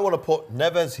 Well, I want to put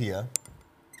Neves here,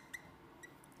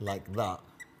 like that,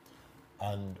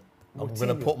 and I'm going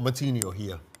to put Moutinho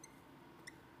here.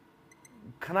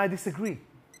 Can I disagree?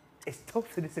 It's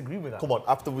tough to disagree with that. Come on,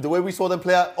 after the way we saw them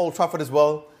play at Old Trafford as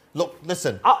well. Look,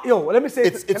 listen. Let me say...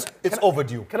 It's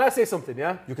overdue. Can I say something,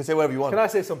 yeah? You can say whatever you want. Can I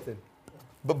say something?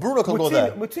 But Bruno can go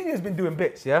there. Moutinho's been doing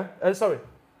bits, yeah? Sorry.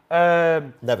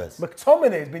 Neves.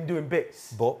 McTominay's been doing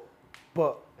bits.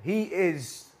 But he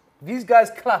is... These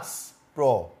guys class.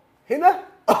 Bro. Hinner?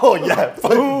 Oh, yeah.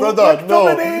 Brother,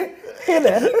 McTominay,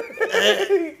 Hinner.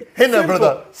 Hinner,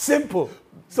 brother. Simple.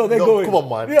 So they're going. Come on,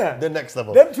 man. Yeah. The next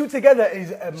level. Them two together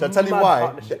is a Shall I tell you why?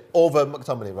 Partnership. Over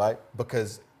McTominay, right?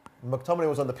 Because McTominay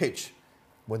was on the pitch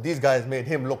when these guys made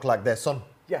him look like their son.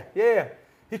 Yeah.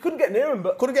 He couldn't get near him,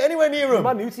 but... Couldn't get anywhere near him.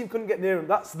 The Man U team couldn't get near him.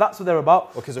 That's what they're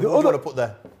about. Okay, so who do you want to put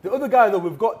there? The other guy, though,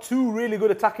 we've got two really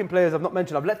good attacking players I've not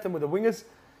mentioned. I've left them with the wingers.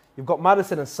 You've got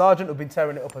Maddison and Sargent who've been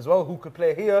tearing it up as well, who could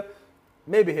play here.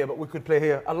 Maybe here, but we could play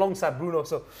here alongside Bruno.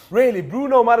 So really,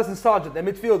 Bruno, Maddison, Sargent, they're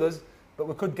midfielders, but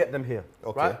we could get them here.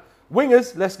 Okay. Right?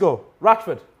 Wingers, let's go.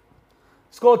 Rashford.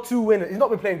 Scored 2 winners. He's not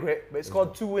been playing great, but he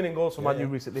scored 2 winning goals for Man U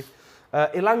recently.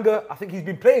 Ilanga, I think he's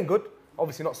been playing good.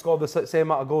 Obviously not scored the same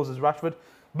amount of goals as Rashford.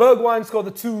 Bergwijn scored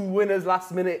the 2 winners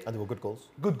last minute. And they were good goals.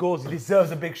 Good goals. He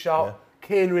deserves a big shout. Yeah.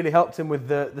 Kane really helped him with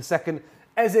the second.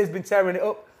 Eze's been tearing it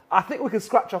up. I think we can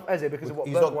scratch off Eze because of what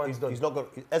Bergwijn's done.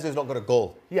 Eze's not got a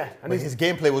goal. Yeah, and his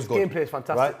gameplay was good. Gameplay is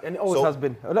fantastic, right? and it always has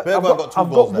been. Bergwijn got 2 goals.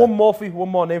 I've got one more for you, one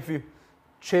more name for you,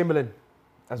 Chamberlain,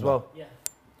 as well. Yeah.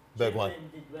 Bergwijn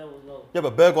did well as well. Yeah,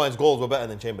 but Bergwijn's goals were better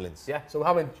than Chamberlain's. Yeah, so we're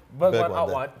having Bergwijn out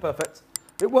wide, perfect.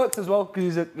 It works as well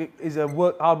because he's a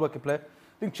hard-working player.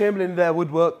 I think Chamberlain there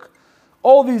would work.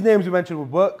 All these names we mentioned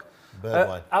would work.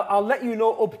 I'll let you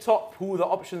know up top who the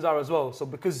options are as well. So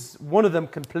because one of them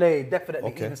can play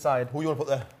definitely either side. Who you want to put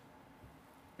there?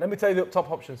 Let me tell you the up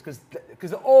top options because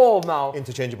they're all now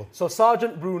interchangeable. So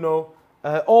Sargent, Bruno,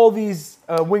 all these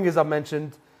wingers I've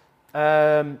mentioned.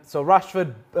 So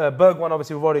Rashford, Bergwijn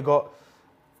obviously we've already got.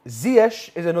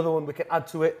 Ziyech is another one we can add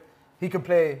to it. He can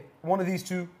play one of these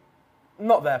two.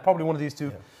 Not there, probably one of these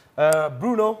two. Yeah.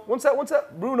 Bruno, one sec.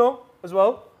 Bruno as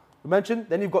well. We mentioned.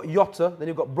 Then you've got Jota. Then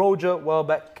you've got Broja,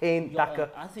 Welbeck, Kane, Daka,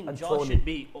 I think and Jota Tony. should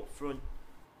be up front.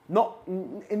 Not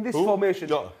in this formation.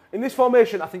 Jota. In this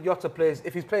formation, I think Jota plays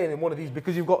if he's playing in one of these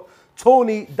because you've got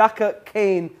Tony, Daka,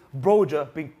 Kane,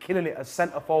 Broja been killing it as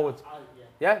centre forwards.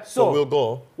 Yeah. So we'll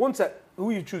go. One sec. Who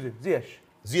are you choosing? Ziyech.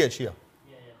 Ziyech here.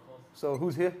 Yeah, of course. So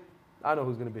who's here? I know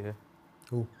who's going to be here.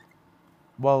 Who?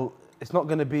 Well, it's not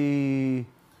going to be.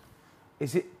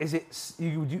 Is it?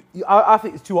 I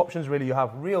think it's 2 options really. You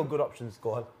have real good options.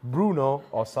 Go ahead. Bruno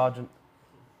or Sargent.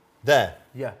 There.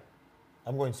 Yeah.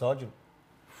 I'm going Sargent.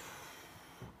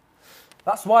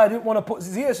 That's why I didn't want to put.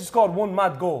 Ziyech has scored 1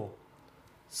 mad goal.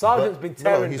 Sargent's been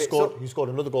tearing. No, he scored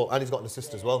another goal and he's got an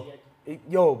assist as well.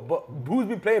 But who's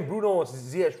been playing Bruno or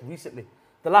Ziyech recently?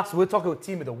 We're talking about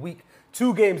team of the week.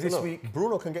 2 games this week.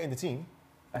 Bruno can get in the team.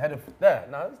 Ahead of there.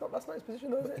 No, that's not his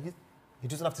position, though, is it? He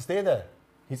doesn't have to stay there.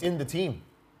 He's in the team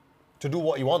to do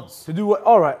what he wants. To do what?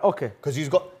 All right, okay. Because he's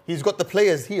got the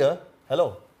players here.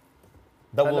 Hello.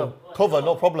 That will cover,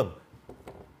 no problem.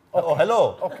 Okay. Oh,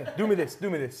 hello. Okay, do me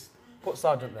this. Put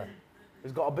Sargent there.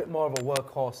 He's got a bit more of a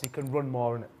workhorse. He can run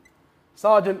more in it.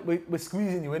 Sargent, we're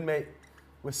squeezing you in, mate.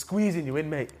 We're squeezing you in,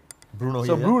 mate. Bruno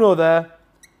here. So Bruno there.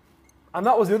 And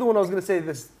that was the other one I was going to say.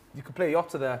 You could play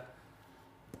Jota there.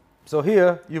 So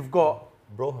here you've got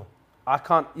Broja. I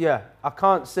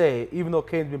can't say, even though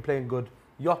Kane's been playing good,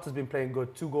 Jota's been playing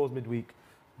good, 2 goals midweek.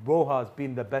 Broja's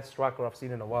been the best striker I've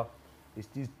seen in a while.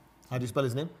 How do you spell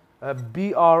his name?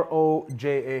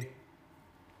 Broja.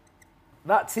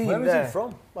 That team there. Where is he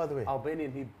from, by the way?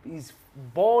 Albanian. He's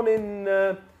born in.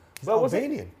 He's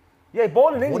Albanian? Yeah,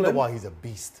 born in England. I wonder why he's a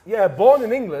beast. Yeah, born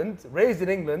in England, raised in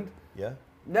England. Yeah.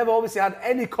 Never obviously had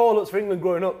any call-ups for England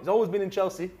growing up. He's always been in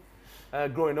Chelsea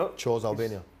growing up. Chose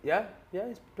Albania.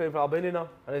 He's playing for Albania now.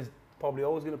 And he's probably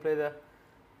always going to play there.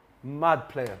 Mad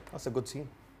player. That's a good team.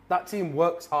 That team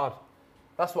works hard.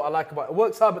 That's what I like about it. It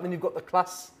works hard, but then you've got the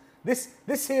class. This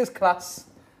here's class.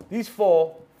 These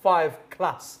 4, 5,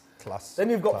 class. Class. Then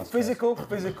you've got class, physical.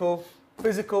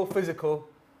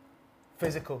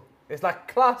 It's like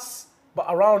class, but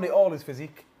around it all is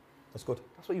physique. That's good.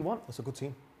 That's what you want. That's a good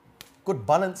team. Good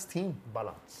balanced team.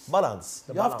 Balance.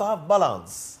 You have to have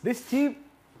balance. This team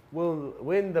will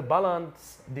win the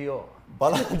Balance d'Or.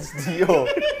 Balance d'Or.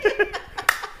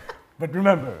 But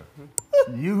remember,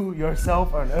 you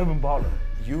yourself are an urban baller.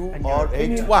 You are a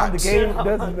twat. The game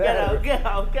doesn't matter. Get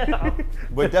out.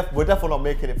 We're definitely not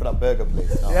making it for that burger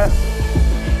place now. Yeah.